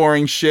 all the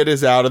boring shit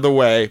is out of the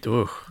way.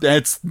 Ooh.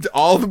 That's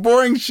all the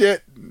boring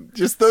shit.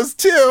 Just those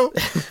two.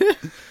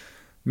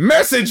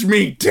 Message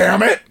me,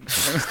 damn it!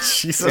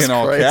 Jesus in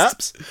all Christ.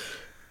 caps.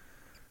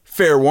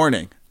 Fair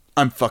warning,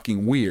 I'm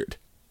fucking weird.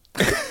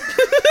 And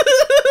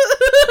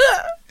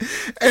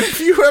if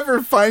you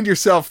ever find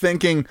yourself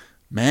thinking,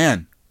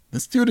 man,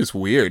 this dude is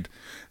weird,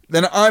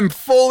 then I'm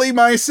fully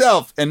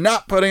myself and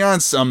not putting on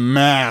some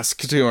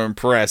mask to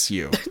impress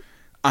you.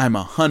 I'm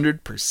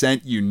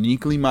 100%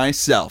 uniquely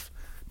myself.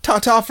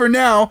 Ta-ta for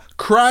now.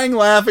 Crying,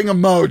 laughing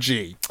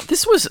emoji.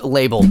 This was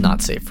labeled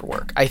not safe for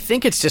work. I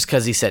think it's just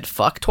because he said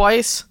fuck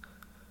twice.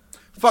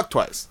 Fuck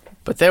twice.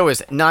 But there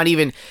was not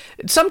even...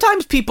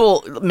 Sometimes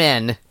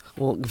men,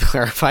 we'll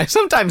clarify,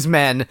 sometimes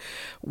men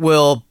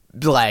will,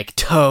 like,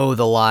 toe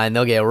the line.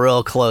 They'll get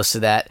real close to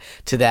that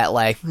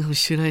like, oh,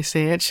 should I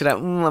say it?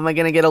 Am I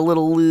going to get a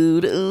little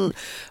lewd?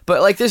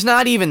 But, like, there's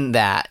not even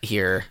that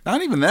here.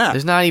 Not even that.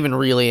 There's not even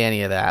really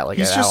any of that. Like,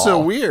 He's at just all. so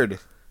weird.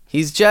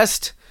 He's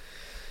just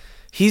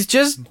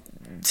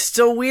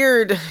so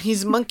weird.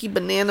 He's Monkey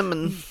Banana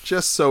Man.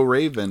 Just so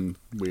Raven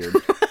weird.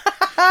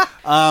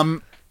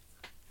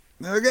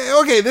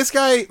 Okay, this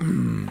guy...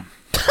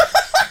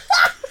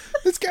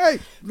 This guy...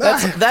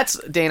 That's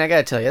Dane, I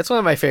gotta tell you, that's one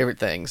of my favorite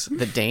things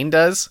that Dane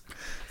does.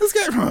 This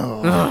guy...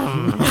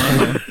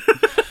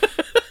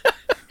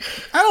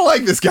 I don't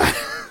like this guy.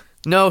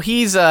 No,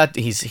 he's a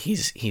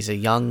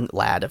young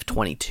lad of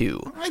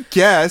 22. I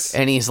guess.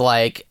 And he's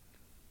like,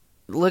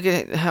 look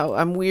at how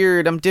I'm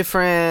weird, I'm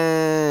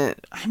different.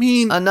 I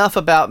mean... Enough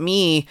about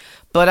me,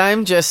 but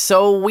I'm just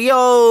so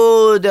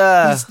weird.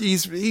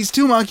 He's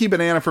too monkey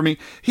banana for me.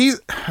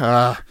 He's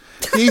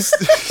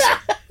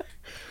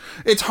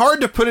it's hard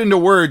to put into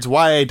words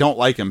why I don't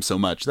like him so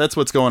much. That's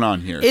what's going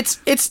on here. It's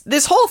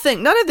this whole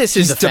thing. None of this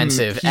is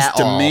offensive at all. He's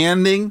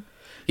demanding.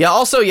 Yeah.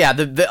 Also, yeah.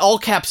 The all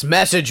caps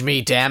message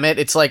me. Damn it.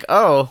 It's like,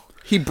 oh.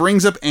 He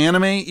brings up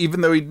anime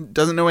even though he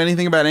doesn't know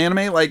anything about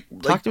anime.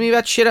 Talk to me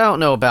about shit I don't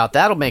know about.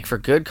 That'll make for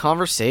good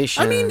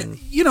conversation. I mean,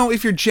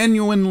 if you're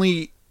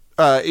genuinely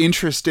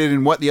interested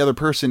in what the other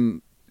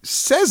person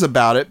says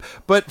about it,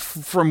 but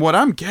from what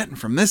I'm getting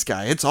from this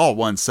guy, it's all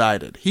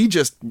one-sided. He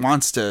just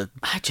wants to...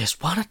 I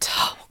just want to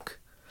talk.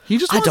 He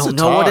just wants to talk. I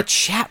don't know what a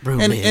chat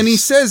room is. And he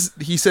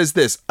says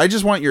this, I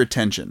just want your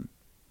attention.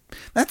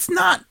 That's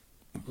not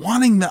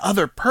wanting the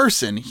other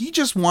person. He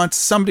just wants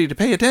somebody to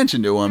pay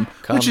attention to him.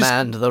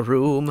 Command the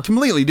room.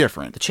 Completely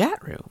different. The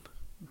chat room.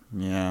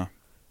 Yeah.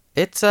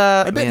 It's,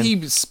 I bet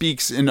he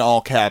speaks in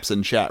all caps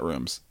in chat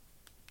rooms.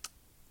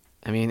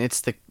 I mean,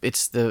 it's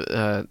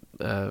the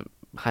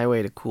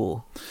highway to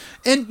cool.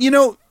 And,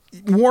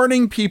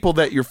 warning people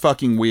that you're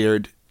fucking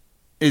weird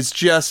is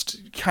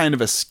just kind of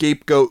a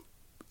scapegoat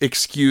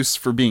excuse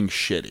for being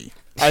shitty.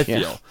 I feel.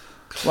 Yeah.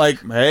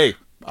 Like, hey,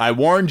 I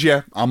warned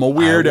you. I'm a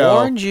weirdo. I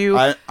warned you.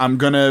 I'm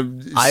gonna...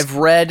 I've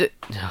read...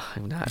 No,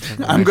 I'm not.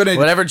 I'm gonna...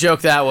 Whatever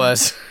joke that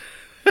was.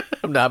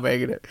 I'm not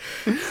making it.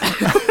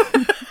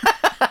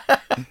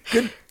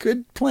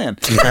 Good plan.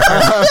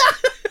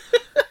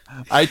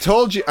 I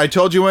told you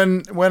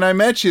when I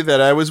met you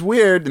that I was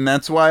weird, and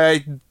that's why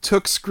I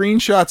took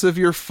screenshots of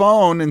your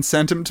phone and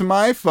sent them to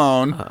my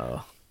phone.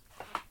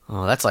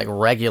 Oh, that's like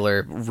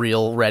regular,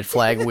 real red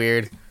flag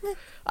weird.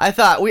 I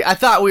thought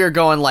we were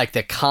going like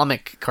the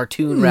comic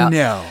cartoon route.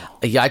 No.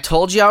 Yeah, I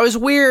told you I was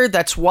weird.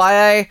 That's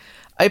why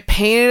I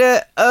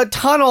painted a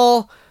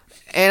tunnel,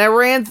 and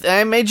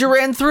I made you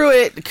ran through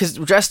it because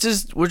we're dressed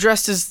as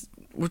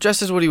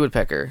Woody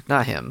Woodpecker,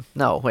 not him.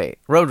 No, wait,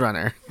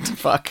 Roadrunner.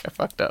 Fuck, I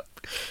fucked up.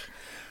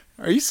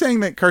 Are you saying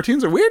that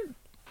cartoons are weird?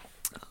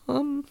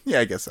 Yeah,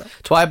 I guess so.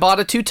 That's why I bought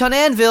a 2-ton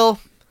anvil.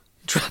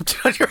 Dropped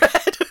it on your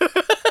head.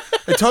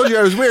 I told you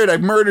I was weird. I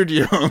murdered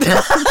you.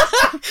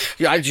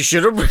 Yeah, you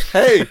should have.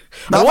 Hey,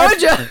 I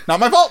warned you. Not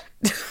my fault.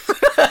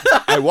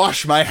 I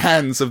wash my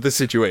hands of the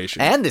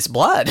situation. And this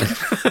blood.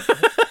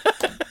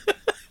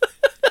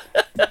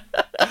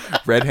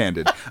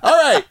 Red-handed. All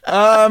right.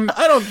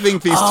 I don't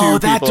think these two people... Oh,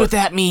 that's what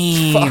that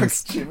means.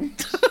 Fox, Jimmy.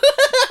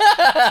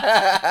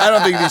 I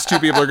don't think these two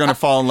people are going to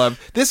fall in love.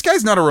 This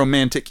guy's not a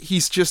romantic.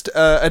 He's just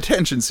a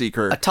attention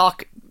seeker.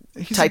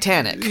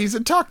 Titanic. He's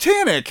a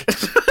Titanic.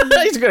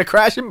 He's going to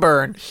crash and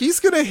burn. He's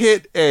going to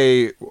hit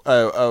a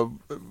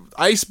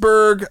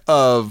iceberg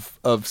of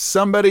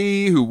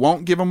somebody who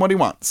won't give him what he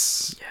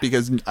wants. Yeah.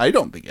 Because I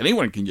don't think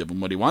anyone can give him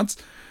what he wants.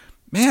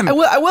 Man, I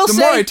will the say,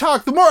 more I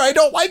talk, the more I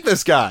don't like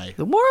this guy.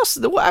 I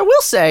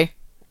will say,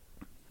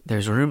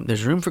 there's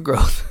room for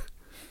growth.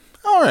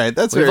 All right,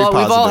 that's very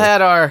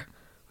positive.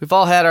 We've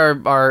all had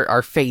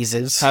our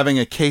phases. Having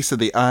a case of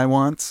the I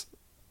wants.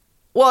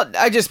 Well,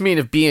 I just mean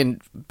of being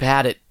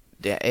bad at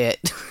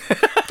it.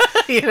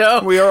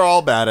 We are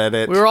all bad at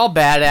it. We were all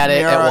bad at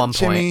it at one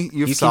Jimmy, point.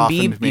 You've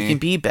softened me. You can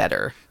be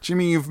better.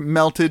 Jimmy, you've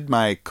melted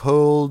my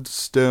cold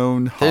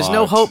stone heart. There's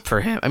no hope for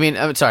him. I mean,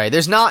 I'm sorry.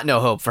 There's not no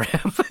hope for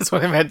him. That's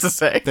what I meant to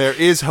say. There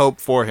is hope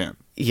for him.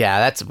 Yeah,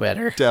 that's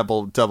better.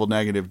 Double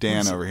negative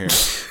Dan over here.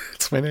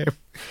 That's my name.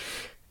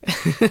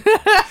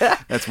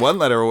 That's one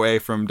letter away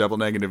from double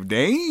negative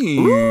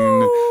Dane.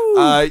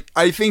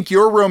 I think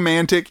your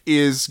romantic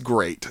is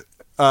great.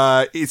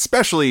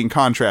 Especially in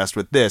contrast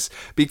with this,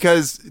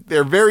 because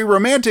they're very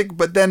romantic,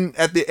 but then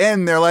at the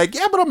end they're like,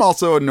 yeah, but I'm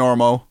also a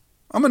normo.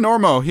 I'm a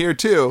normo here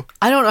too.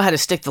 I don't know how to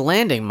stick the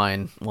landing,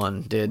 mine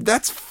one did.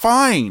 That's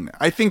fine.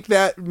 I think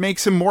that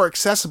makes him more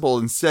accessible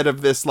instead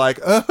of this like,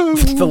 oh.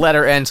 The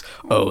letter ends,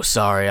 oh,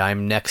 sorry,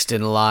 I'm next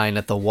in line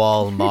at the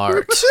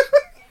Walmart.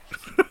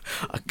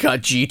 I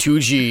got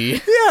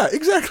G2G. Yeah,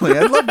 exactly.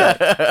 I love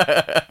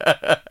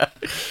that.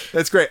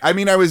 That's great. I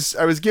mean, I was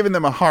giving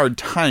them a hard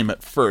time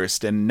at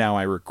first, and now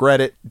I regret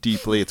it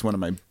deeply. It's one of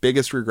my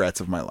biggest regrets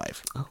of my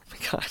life. Oh my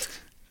god.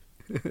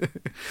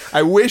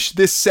 I wish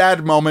this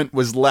sad moment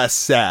was less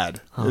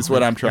sad, is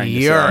what I'm trying to say.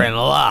 You're in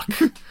luck.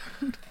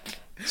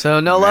 So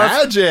no love?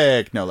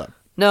 Magic! No love.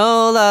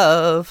 No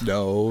love.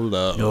 No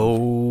love.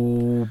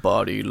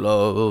 Nobody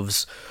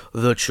loves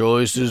the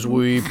choices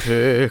we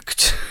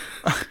picked.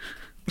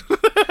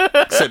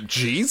 Except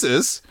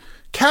Jesus.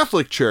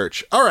 Catholic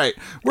Church. All right.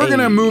 We're going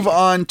to move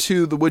on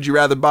to the Would You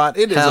Rather bot.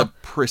 It is a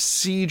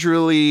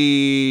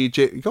procedurally...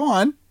 Go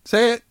on.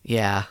 Say it.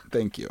 Yeah.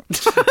 Thank you.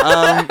 It's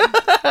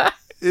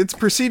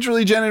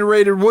procedurally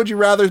generated Would You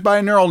Rathers by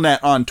a neural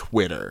net on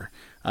Twitter,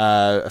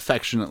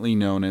 affectionately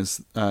known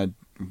as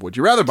Would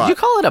You Rather bot. Did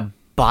you call it a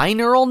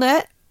binaural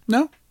net?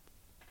 No, Are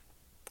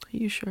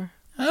you sure?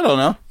 I don't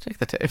know. Check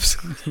the tapes.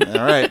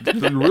 All right.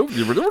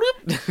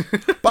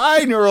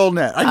 Binaural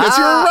net. I guess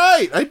you're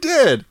right. I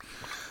did.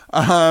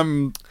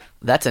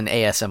 That's an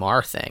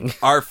ASMR thing.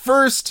 Our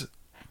first,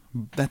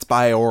 that's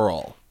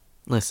binaural.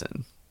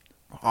 Listen.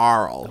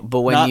 Aural.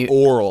 But when Not you-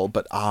 oral,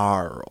 but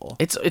aural.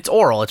 It's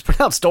oral. It's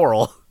pronounced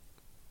oral.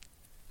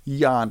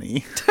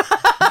 Yanni.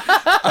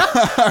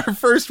 Our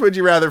first Would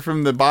You Rather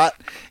from the bot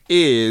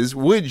is,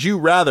 would you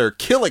rather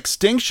kill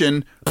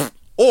extinction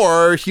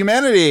or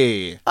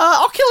humanity?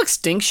 I'll kill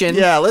extinction.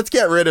 Yeah, let's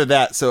get rid of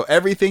that so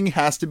everything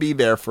has to be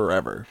there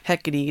forever.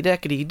 Heckity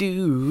deckity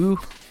doo.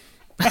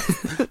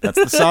 That's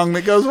the song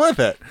that goes with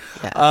it.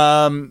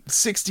 Yeah.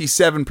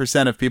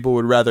 67% of people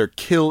would rather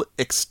kill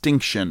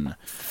extinction.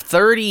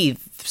 33%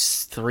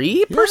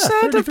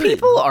 Yeah, of 33.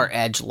 people are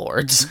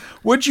edgelords.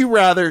 Would you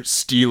rather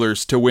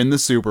Steelers to win the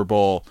Super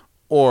Bowl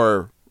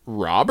or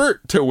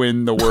Robert to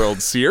win the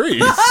World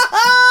Series?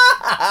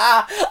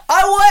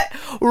 I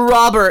want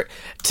Robert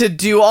to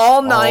do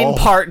all 9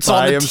 parts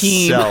on by the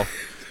team. himself.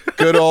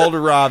 Good old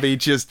Robbie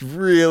just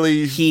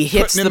really He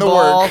hits putting the in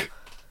ball, work.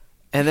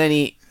 and then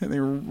he... And he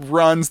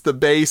runs the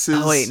bases.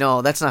 Oh, wait,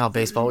 no, that's not how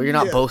baseball... You're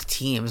not Yeah. both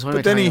teams. What am I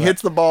But then talking he about?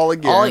 hits the ball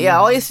again. All he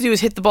has to do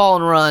is hit the ball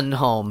and run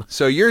home.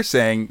 So you're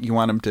saying you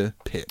want him to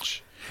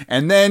pitch.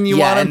 And then you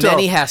want him and to then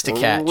he has to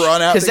catch.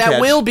 run out Because to that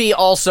catch. will be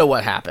also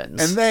what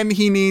happens. And then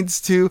he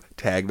needs to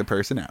tag the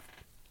person out.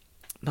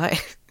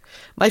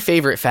 My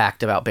favorite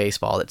fact about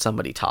baseball that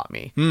somebody taught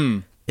me Hmm.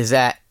 is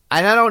that,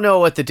 and I don't know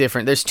what the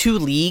difference... There's 2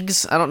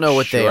 leagues. I don't know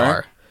what they Sure.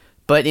 are.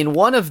 But in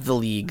one of the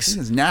leagues...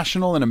 This is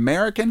national and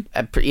American.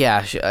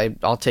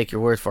 I'll take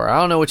your word for it. I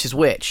don't know which is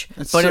which.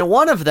 It's But so- in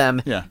one of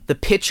them, Yeah. the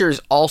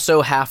pitchers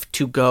also have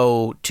to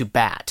go to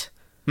bat.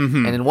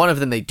 Mm-hmm. And in one of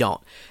them, they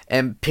don't.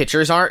 And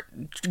pitchers aren't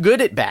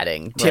good at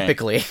batting,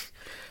 typically.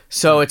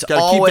 So it's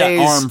Gotta always keep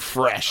that arm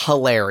fresh.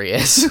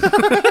 hilarious.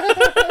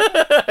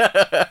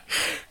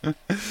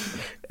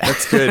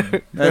 That's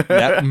good.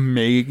 That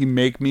may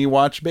make me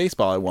watch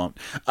baseball. I won't.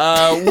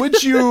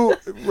 Would you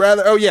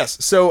rather? Oh yes.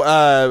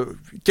 So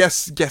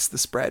guess the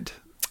spread.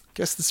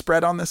 Guess the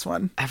spread on this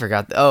one. I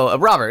forgot.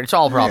 Robert. It's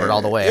all Robert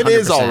all the way. It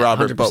is all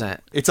Robert, 100%.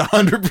 but it's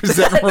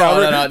 100%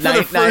 Robert no. for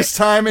the first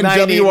time in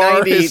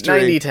WR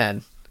history.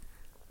 90-10.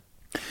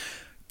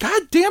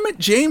 God damn it,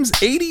 James!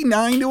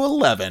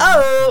 89-11.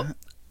 Oh,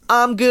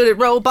 I'm good at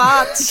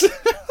robots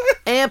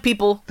and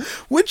people.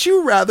 Would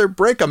you rather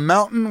break a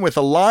mountain with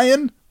a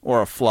lion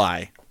or a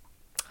fly?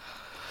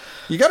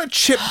 You got to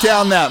chip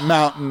down that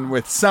mountain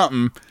with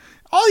something.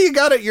 All you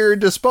got at your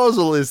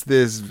disposal is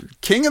this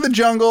king of the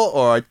jungle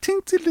or a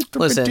teensy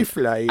little Listen, bitty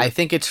fly. I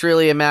think it's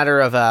really a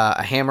matter of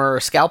a hammer or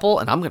a scalpel,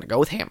 and I'm going to go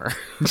with hammer.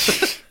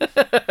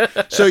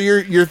 So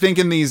you're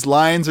thinking these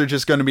lions are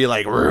just going to be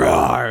like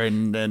roar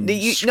and They're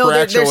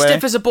scratch away?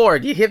 stiff as a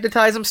board. You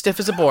hypnotize them, stiff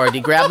as a board.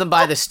 You grab them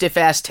by the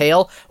stiff-ass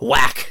tail,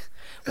 whack.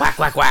 Whack,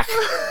 whack, whack.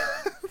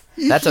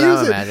 That's what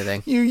I'm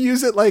imagining. You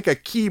use it like a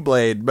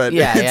keyblade, but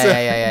Yeah,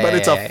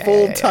 it's a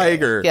full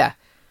tiger. Yeah.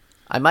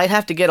 I might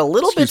have to get a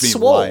little Excuse bit me,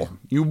 swole. lion.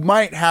 You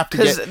might have to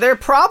Because get... they're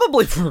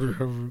probably...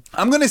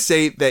 I'm going to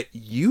say that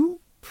you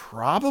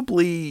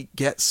probably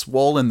get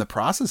swole in the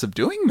process of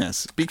doing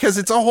this because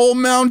it's a whole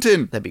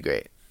mountain. That'd be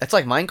great. That's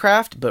like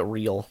Minecraft, but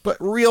real. But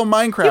real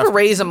Minecraft. You ever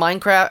raise a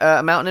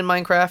mountain in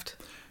Minecraft?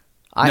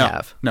 I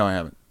have. No, I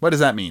haven't. What does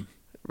that mean?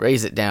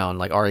 Raise it down,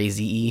 like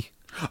R-A-Z-E.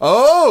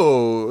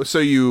 Oh, so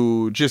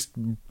you just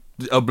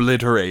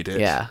obliterate it.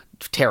 Yeah.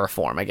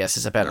 Terraform, I guess,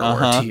 is a better word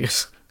Uh-huh. to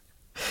use.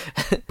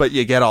 But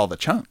you get all the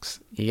chunks.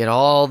 You get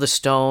all the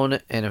stone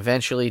and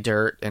eventually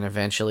dirt and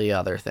eventually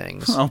other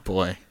things. Oh,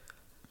 boy.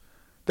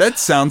 That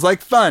sounds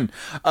like fun.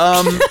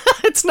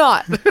 It's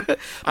not.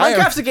 I am-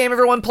 Minecraft's a game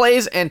everyone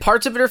plays, and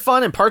parts of it are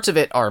fun, and parts of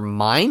it are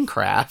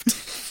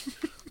Minecraft.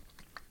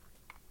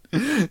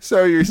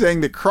 So you're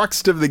saying the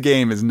crux of the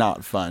game is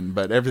not fun,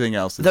 but everything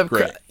else is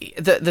great.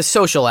 The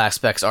social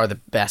aspects are the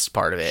best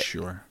part of it.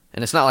 Sure.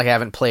 And it's not like I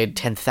haven't played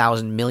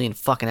 10,000 million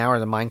fucking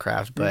hours of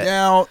Minecraft, but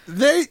Now,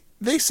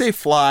 they say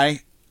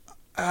fly,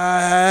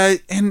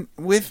 and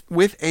with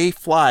a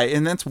fly,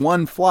 and that's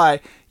one fly,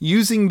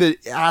 using the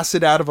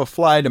acid out of a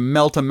fly to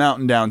melt a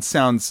mountain down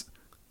sounds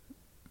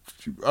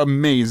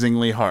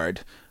amazingly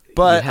hard.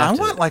 But have I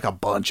to- want like a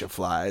bunch of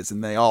flies,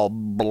 and they all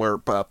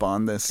blurp up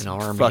on this An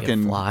army of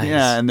fucking flies.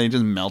 yeah, and they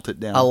just melt it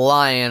down. a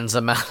lion's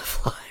amount of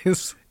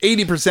flies.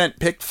 80%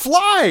 picked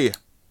fly.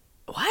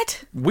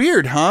 What?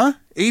 Weird, huh?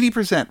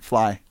 80%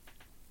 fly.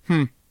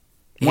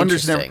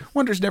 Interesting.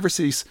 Wonders never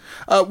cease.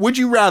 Would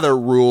you rather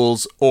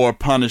rules or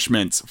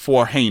punishments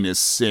for heinous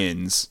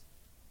sins?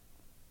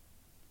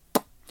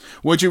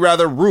 Would you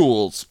rather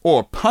rules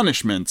or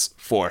punishments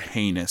for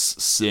heinous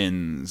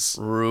sins?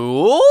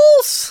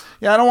 Rules?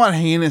 Yeah, I don't want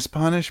heinous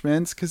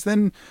punishments, because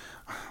then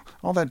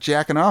all that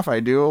jacking off I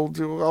do,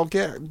 I'll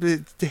get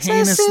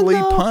heinously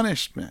though?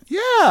 punished.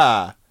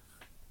 Yeah.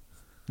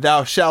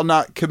 Thou shalt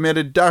not commit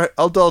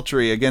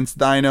adultery against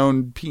thine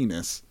own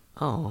penis.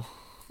 Oh.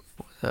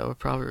 What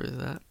proverb is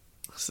that?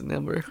 What's the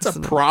number? It's a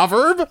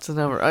proverb? What's the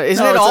number?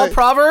 Isn't No, it it's all a-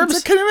 proverbs?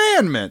 It's a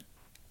commandment.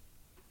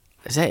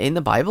 Is that in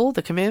the Bible,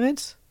 the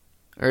commandments?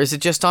 Or is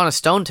it just on a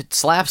stone to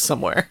slap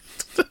somewhere?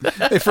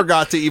 They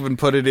forgot to even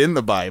put it in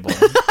the Bible.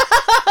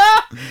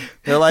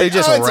 They're like, They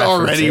just oh, it's reference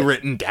already it.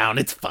 written down.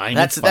 It's fine.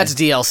 That's it's fine."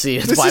 DLC.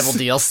 It's This Bible is-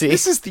 DLC.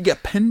 This is the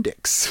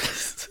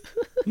appendix.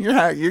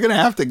 You're gonna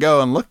have to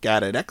go and look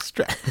at it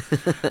extra.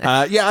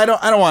 Yeah, I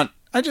don't want.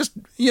 I just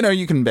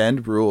you can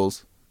bend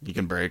rules. You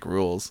can break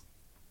rules.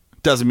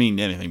 Doesn't mean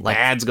anything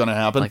bad's gonna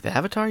happen. Like the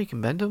Avatar, you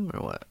can bend them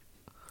or what?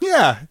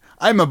 Yeah,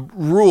 I'm a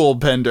rule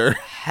bender.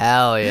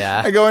 Hell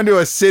yeah. I go into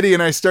a city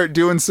and I start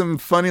doing some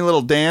funny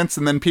little dance,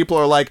 and then people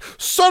are like,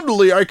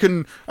 "Suddenly, I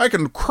can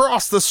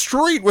cross the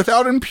street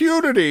without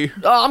impunity.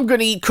 Oh, I'm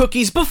gonna eat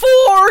cookies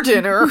before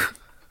dinner.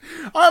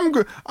 I'm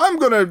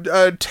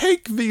gonna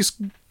take these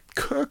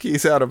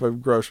cookies out of a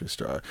grocery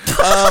store."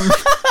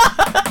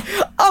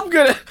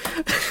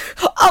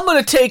 I'm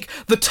gonna take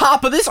the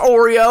top of this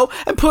Oreo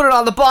and put it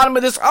on the bottom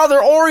of this other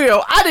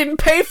Oreo. I didn't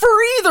pay for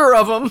either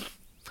of them.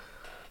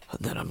 And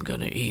then I'm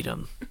gonna eat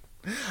them.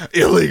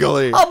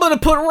 Illegally. I'm gonna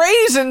put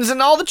raisins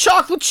in all the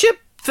chocolate chip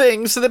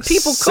things so that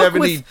people cook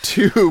with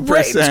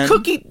 72%.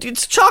 cookie.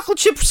 It's chocolate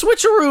chip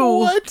switcheroo.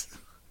 What?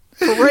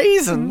 For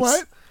raisins.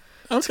 What?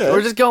 Okay.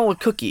 We're just going with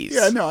cookies.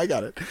 Yeah, no, I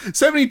got it.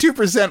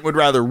 72% would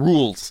rather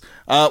rules.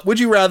 Would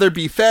you rather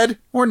be fed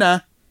or nah?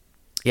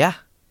 Yeah.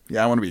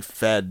 Yeah, I want to be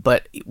fed.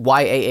 But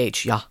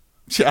YAH. Yeah.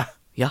 Yeah.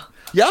 Yeah.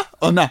 Yeah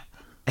or nah?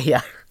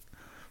 Yeah.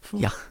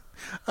 Yeah.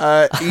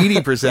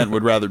 80%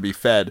 would rather be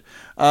fed.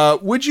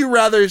 Would you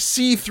rather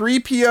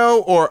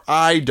C3PO or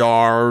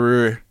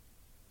IDAR?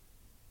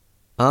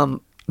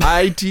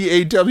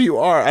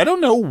 IDAWR. I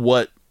don't know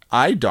what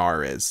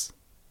IDAR is.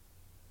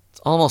 It's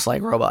almost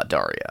like Robot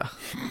Daria.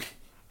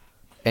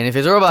 And if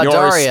it's Robot You're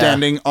Daria,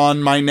 standing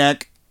on my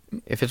neck.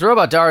 if it's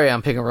Robot Daria,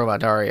 I'm picking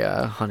Robot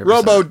Daria 100%.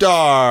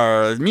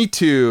 Robodar. Me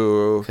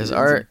too. Because It's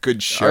a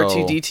good show.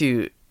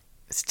 R2D2,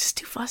 it's just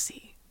too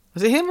fussy.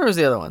 Was it him or was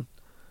it the other one?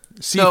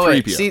 C3PO. No,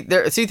 wait.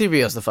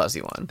 C3PO is the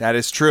fuzzy one. That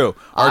is true.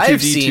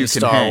 I've R2D2 seen can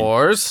Star hang.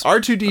 Wars.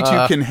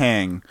 R2D2 can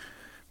hang.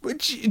 But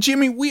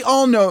Jimmy, we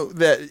all know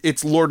that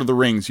it's Lord of the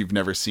Rings you've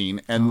never seen,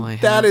 and I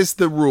that have. is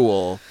the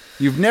rule.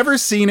 You've never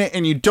seen it,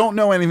 and you don't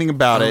know anything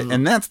about it,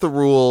 and that's the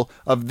rule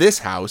of this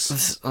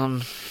house.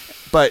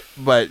 But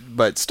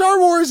Star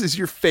Wars is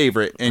your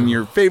favorite, and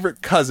your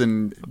favorite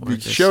cousin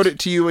just showed it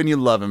to you, and you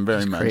love him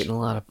very much. Creating a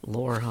lot of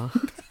lore, huh?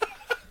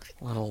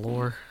 A lot of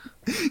lore.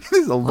 This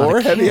is a A lot of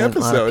lore-heavy canon, A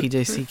lot of episode.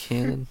 PJC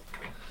canon.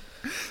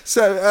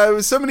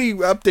 So somebody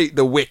update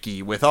the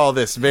wiki with all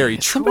this very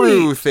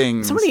true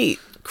things. Somebody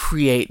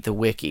create the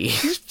wiki.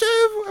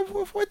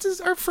 What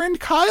does our friend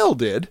Kyle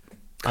did?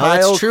 Oh,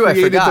 Kyle that's true. I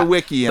created forgot. the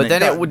wiki, and but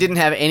then got, it didn't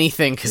have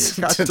anything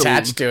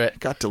attached to it.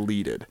 Got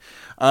deleted.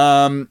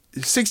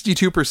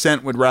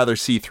 62% would rather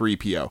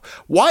C3PO.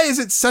 Why is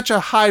it such a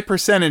high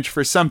percentage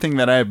for something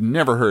that I have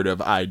never heard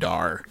of?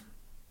 IDAR.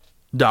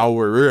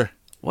 Dower.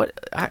 What?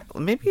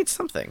 Maybe it's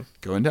something.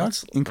 Go into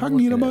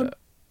incognito mode.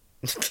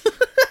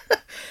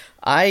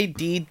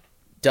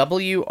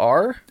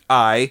 IDWR.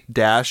 I-A-D-A-W-R.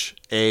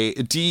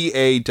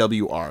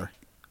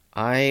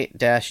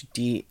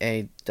 I-DAWR.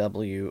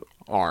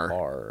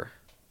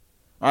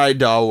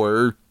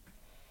 IDAR.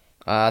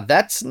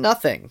 That's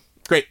nothing.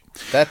 Great.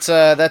 That's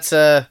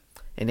an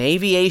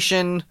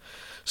aviation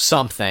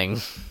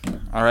something.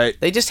 All right.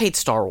 They just hate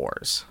Star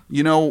Wars.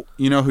 You know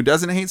who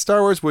doesn't hate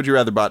Star Wars? Would you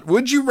rather bot?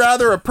 Would you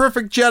rather a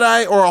perfect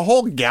Jedi or a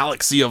whole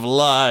galaxy of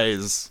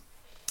lies?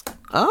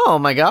 Oh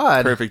my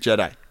god. Perfect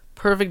Jedi.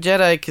 Perfect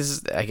Jedi,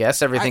 because I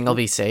guess everything will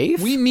be safe.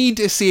 We need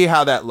to see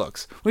how that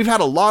looks. We've had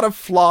a lot of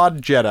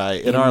flawed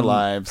Jedi in our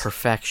lives.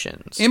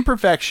 Perfections.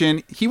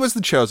 Imperfection. He was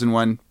the chosen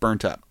one.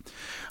 Burnt up.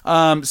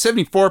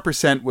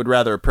 74% would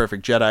rather a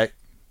perfect Jedi.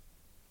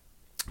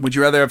 Would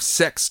you rather have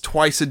sex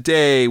twice a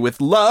day with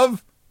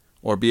love,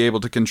 or be able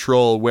to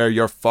control where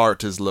your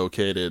fart is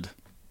located?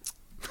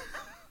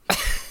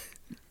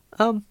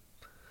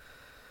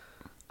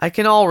 I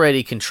can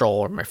already control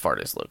where my fart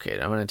is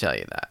located. I'm going to tell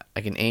you that.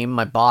 I can aim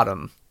my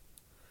bottom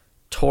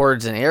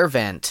towards an air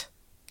vent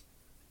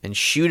and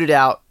shoot it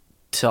out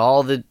to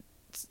all the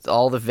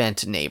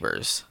vent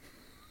neighbors.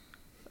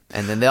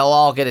 And then they'll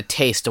all get a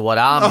taste of what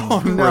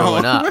I'm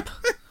brewing up.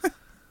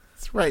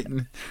 It's right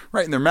in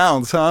their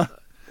mouths, huh?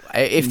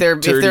 If their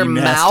dirty,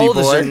 nasty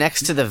mouths boy. are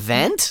next to the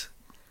vent,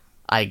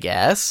 I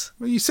guess.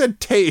 Well, you said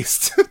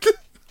taste.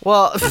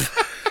 Well,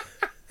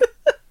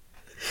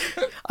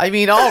 I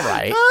mean, all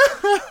right.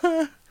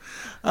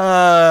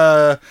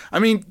 I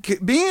mean,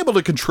 being able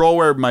to control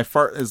where my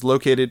fart is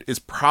located is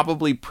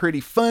probably pretty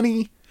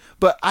funny,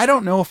 but I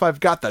don't know if I've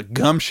got the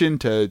gumption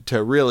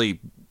to really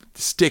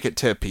stick it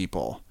to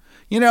people.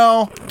 You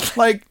know,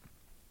 like,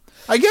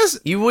 I guess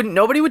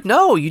Nobody would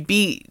know. There'd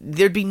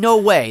be no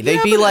way. They'd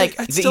Yeah, be but like,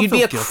 I'd still you'd be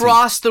feel guilty.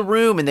 across the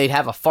room and they'd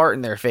have a fart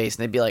in their face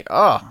and they'd be like,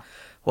 oh,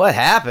 what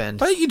happened?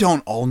 But you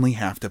don't only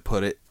have to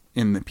put it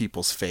in the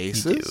people's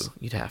faces.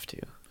 You'd have to.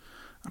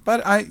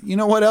 But you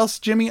know what else,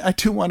 Jimmy? I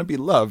do want to be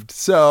loved.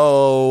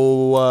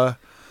 So,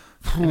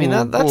 I mean,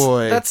 oh,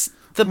 boy. that's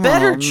the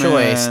better Oh,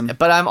 choice. man.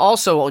 But I'm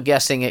also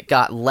guessing it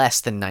got less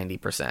than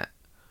 90%.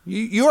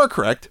 You are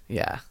correct.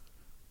 Yeah.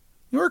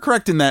 You are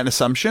correct in that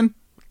assumption.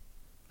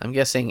 I'm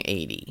guessing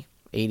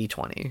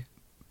 80-20.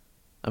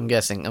 I'm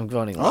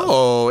voting low.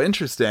 Oh,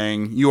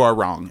 interesting. You are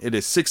wrong. It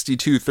is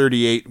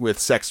 62-38 with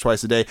sex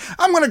twice a day.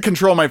 I'm going to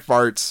control my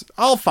farts.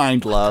 I'll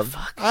find love.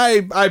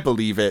 I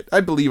believe it. I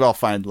believe I'll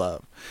find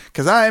love.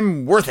 Because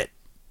I'm worth it.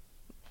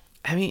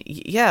 I mean,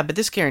 yeah, but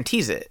this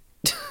guarantees it.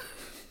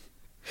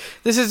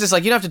 This is just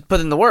like, you don't have to put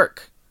in the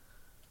work.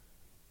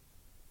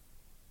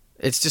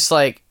 It's just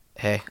like,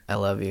 hey, I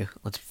love you.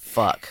 Let's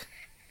fuck.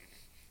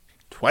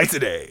 Twice a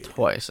day.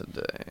 Twice a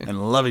day.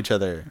 And love each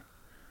other.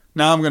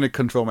 Now I'm going to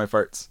control my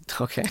farts.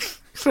 Okay.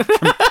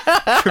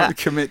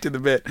 Commit to the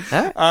bit.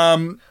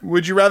 Huh?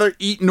 Would you rather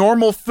eat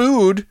normal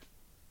food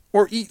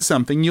or eat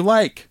something you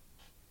like?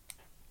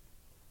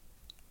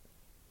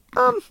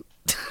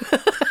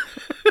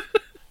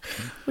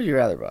 Would you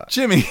rather, Bob?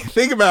 Jimmy,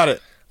 think about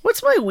it.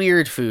 What's my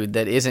weird food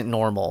that isn't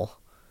normal?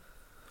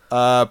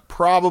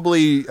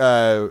 Probably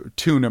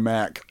tuna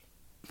mac.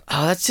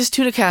 Oh, that's just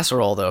tuna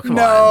casserole, though. Come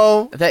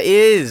No. on. That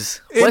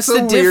is. It's What's a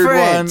the weird one,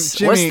 difference?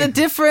 Jimmy. What's the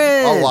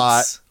difference? A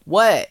lot.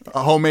 What?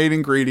 Homemade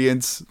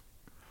ingredients.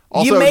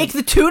 Also, You make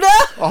the tuna?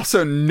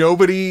 Also,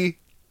 nobody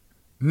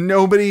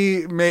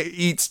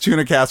eats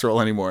tuna casserole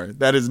anymore.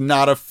 That is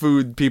not a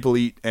food people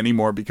eat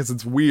anymore because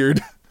it's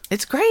weird.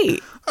 It's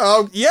great.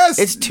 Oh, yes.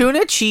 It's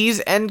tuna, cheese,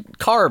 and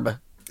carb.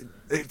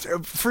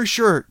 For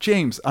sure,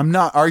 James. I'm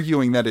not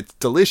arguing that it's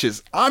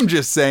delicious. I'm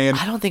just saying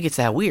I don't think it's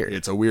that weird.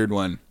 it's a weird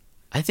one.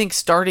 I think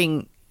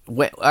starting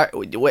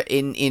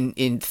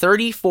in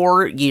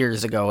 34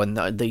 years ago, in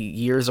the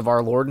years of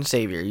our Lord and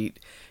Savior, you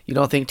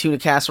don't think tuna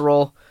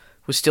casserole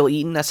was still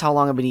eaten? That's how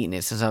long I've been eating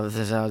it, since I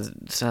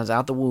was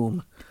out the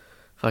womb.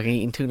 Fucking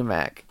eating tuna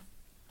mac.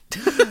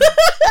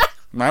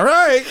 All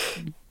right.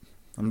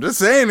 I'm just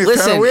saying it's kind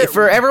of Listen, weird.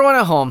 for everyone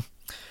at home,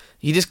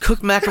 you just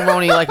cook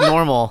macaroni like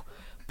normal,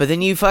 but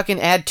then you fucking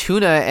add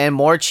tuna and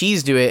more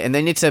cheese to it, and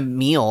then it's a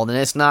meal. Then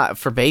it's not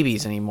for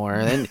babies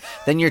anymore.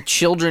 Then your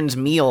children's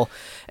meal.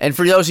 And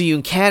for those of you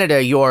in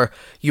Canada, your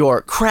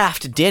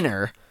craft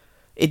dinner.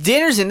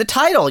 Dinner's in the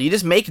title. You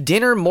just make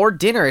dinner more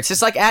dinner. It's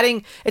just like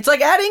adding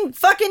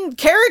fucking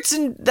carrots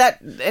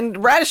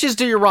and radishes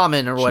to your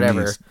ramen or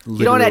whatever. Jimmy's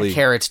You don't add literally-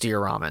 carrots to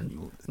your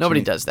ramen.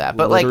 Nobody does that.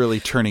 But literally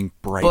turning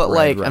bright But red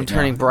like, right I'm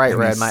turning now. bright And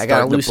red. he's I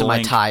gotta starting to loosen my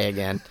blink. tie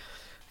again.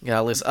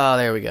 Gotta loosen. Oh,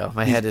 there we go.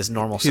 My head is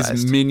normal His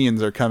sized.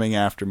 minions are coming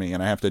after me,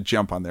 and I have to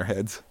jump on their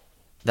heads.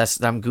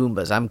 I'm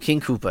Goombas. I'm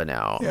King Koopa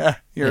now. Yeah,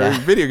 you're Yeah. a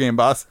video game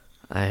boss.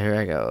 Here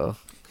I go.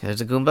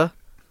 There's a Goomba.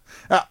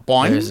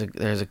 Boing.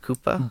 There's a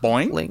Koopa.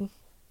 Boing. Ling.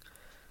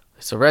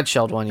 It's a red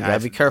shelled one. You gotta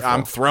be careful.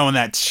 I'm throwing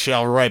that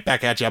shell right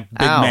back at you,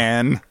 big Ow.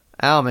 man.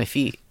 Ow, my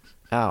feet.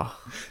 Ow.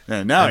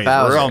 And now he's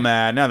Bowser. real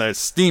mad. Now there's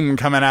steam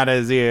coming out of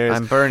his ears.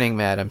 I'm burning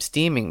mad. I'm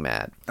steaming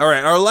mad. All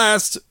right, our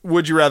last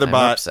Would You Rather I'm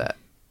bot. upset.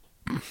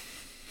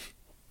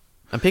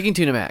 I'm picking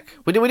tuna mac.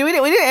 We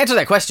didn't answer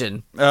that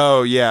question.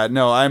 Oh, yeah.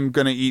 No, I'm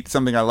going to eat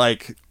something I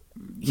like.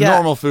 Yeah.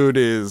 Normal food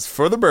is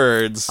for the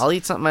birds. I'll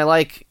eat something I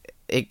like.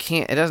 It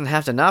doesn't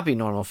have to not be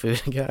normal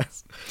food, I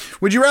guess.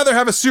 Would you rather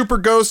have a super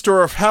ghost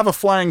or have a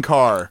flying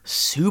car?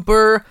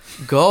 Super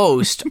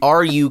ghost.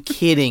 Are you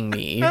kidding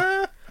me?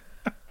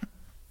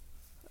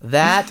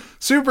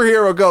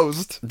 Superhero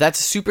ghost. That's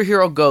a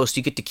superhero ghost.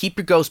 You get to keep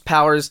your ghost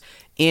powers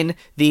in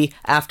the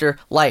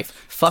afterlife.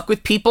 Fuck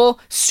with people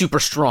super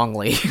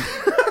strongly.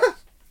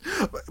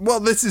 Well,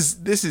 this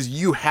is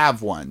you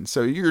have one,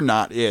 so you're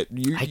not it.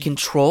 I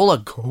control a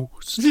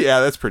ghost. Yeah,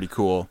 that's pretty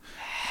cool.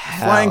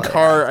 Flying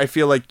car, I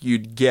feel like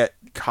you'd get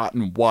caught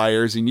in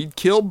wires and you'd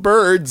kill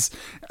birds,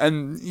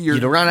 and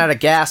You'd run out of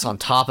gas on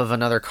top of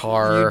another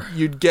car.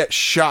 you'd get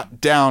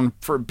shot down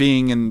for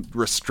being in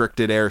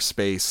restricted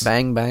airspace.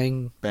 Bang,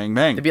 bang. Bang,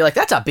 bang. They'd be like,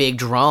 that's a big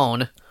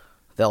drone,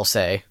 they'll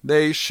say.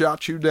 They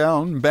shot you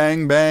down.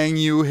 Bang, bang,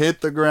 you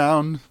hit the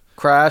ground.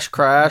 Crash,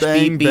 crash,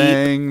 Bang, beep, beep.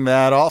 bang,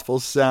 that awful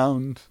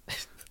sound.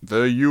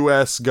 The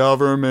U.S.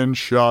 government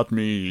shot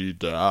me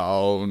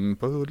down.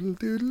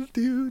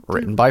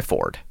 Written by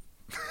Ford.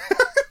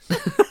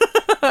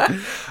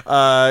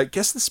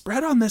 Guess the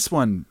spread on this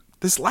one.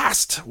 This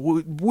last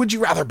would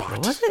you rather bot?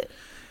 What was it?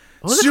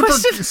 What was the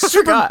question?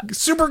 I forgot.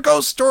 super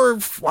ghost or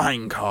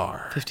flying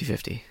car?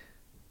 50-50.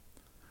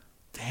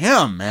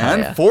 Damn, man.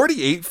 Oh, yeah.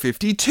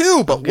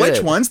 48-52. But which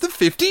good. one's the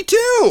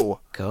 52?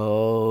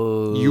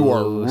 Go. You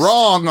are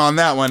wrong on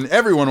that one.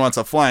 Everyone wants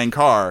a flying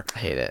car. I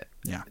hate it.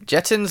 Yeah.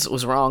 Jetsons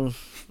was wrong.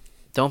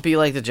 Don't be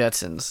like the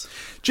Jetsons.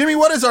 Jimmy,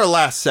 what is our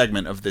last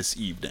segment of this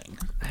evening?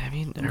 I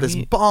mean, This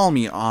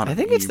balmy autumn I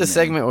think it's the evening.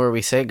 segment where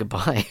we say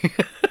goodbye.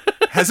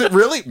 Has it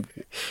really?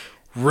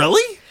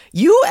 Really?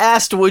 You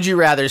asked Would You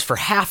Rathers for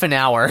half an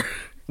hour.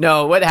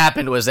 No, what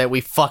happened was that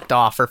we fucked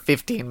off for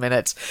 15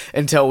 minutes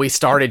until we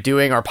started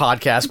doing our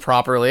podcast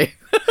properly.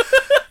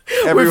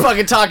 We're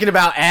fucking talking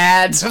about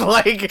ads and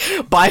like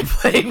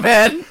biplane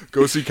men.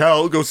 Go see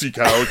Cal, go see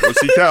Cal, go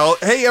see Cal.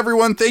 Hey,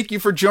 everyone. Thank you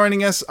for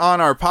joining us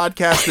on our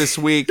podcast this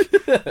week.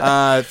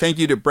 Thank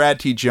you to Brad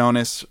T.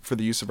 Jonas for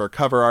the use of our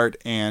cover art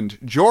and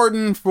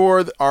Jordan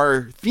for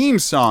our theme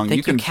song.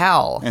 Thank you,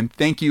 Cal. And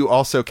thank you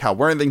also, Cal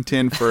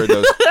Worthington, for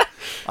those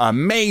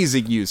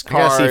amazing used I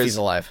gotta cars. see if he's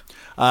alive.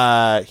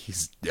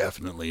 He's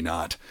definitely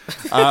not.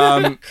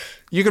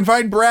 You can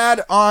find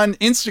Brad on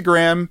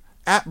Instagram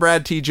at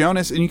Brad T.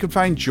 Jonas, and you can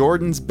find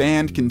Jordan's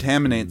band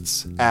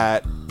Contaminants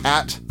at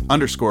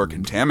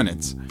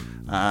 _Contaminants.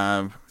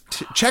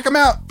 Check them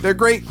out. They're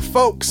great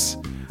folks.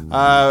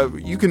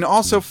 You can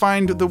also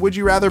find the Would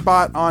You Rather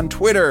bot on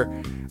Twitter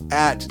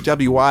at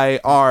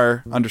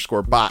WYR_bot,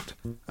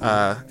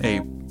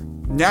 a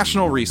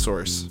national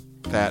resource.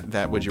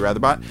 That Would You Rather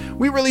bot.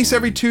 We release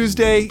every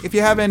Tuesday. If you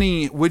have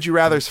any Would You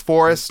Rathers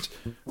forest?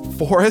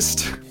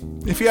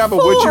 If you have a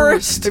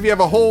if you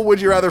have a whole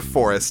Would You Rather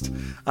forest,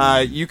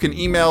 you can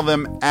email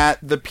them at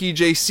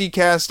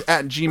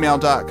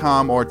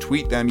thepjccast@gmail.com or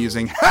tweet them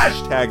using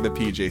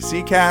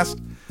 #thepjccast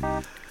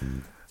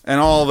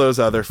and all those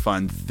other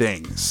fun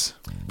things.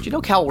 Do you know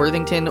Cal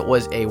Worthington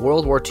was a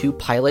World War II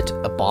pilot,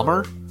 a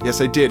bomber?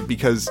 Yes, I did,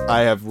 because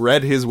I have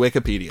read his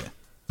Wikipedia.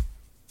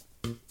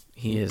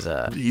 He is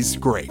He's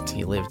great.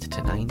 he lived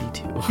to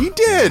 92. He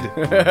did.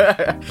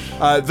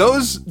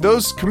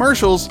 Those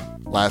commercials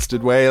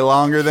lasted way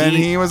longer than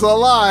he was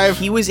alive.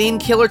 He was in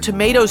Killer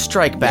Tomatoes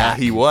Strike Yeah, Back.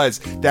 he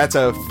was. That's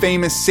a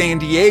famous San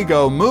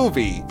Diego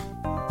movie.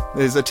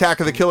 There's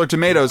Attack of the Killer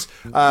Tomatoes,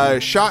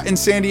 shot in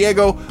San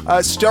Diego,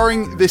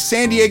 starring the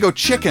San Diego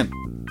Chicken.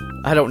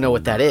 I don't know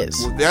what that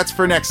is. That's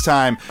for next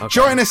time.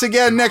 Join us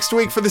again next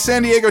week for the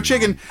San Diego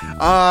Chicken.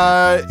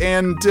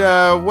 And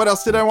what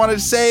else did I want to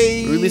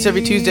say? We release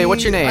every Tuesday.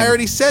 What's your name? I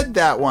already said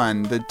that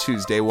one, the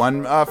Tuesday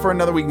one. For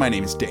another week, my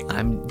name is Dick.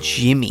 I'm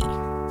Jimmy.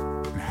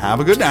 Have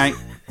a good night.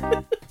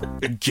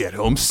 Get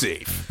home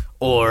safe.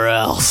 Or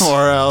else.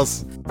 Or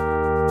else.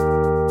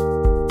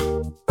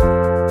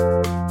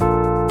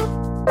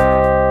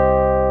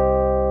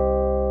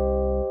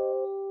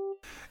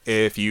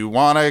 If you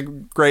want a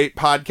great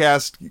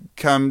podcast,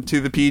 come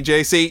to the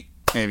PJC.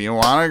 If you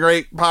want a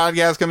great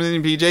podcast, come to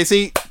the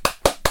PJC.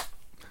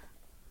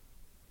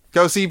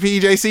 Go see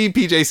PJC,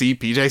 PJC,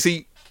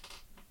 PJC.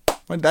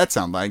 What did that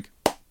sound like?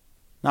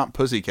 Not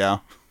Pussy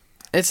Cow.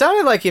 It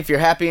sounded like if you're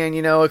happy and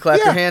you know it, clap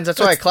Yeah, your hands. That's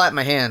why I clap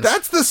my hands.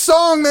 That's the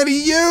song that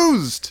he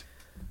used.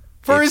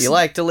 If you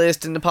like to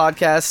listen to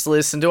podcasts,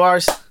 listen to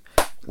ours.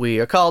 We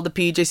are called the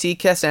PJC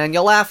Cast, and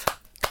you'll laugh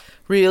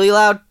really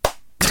loud.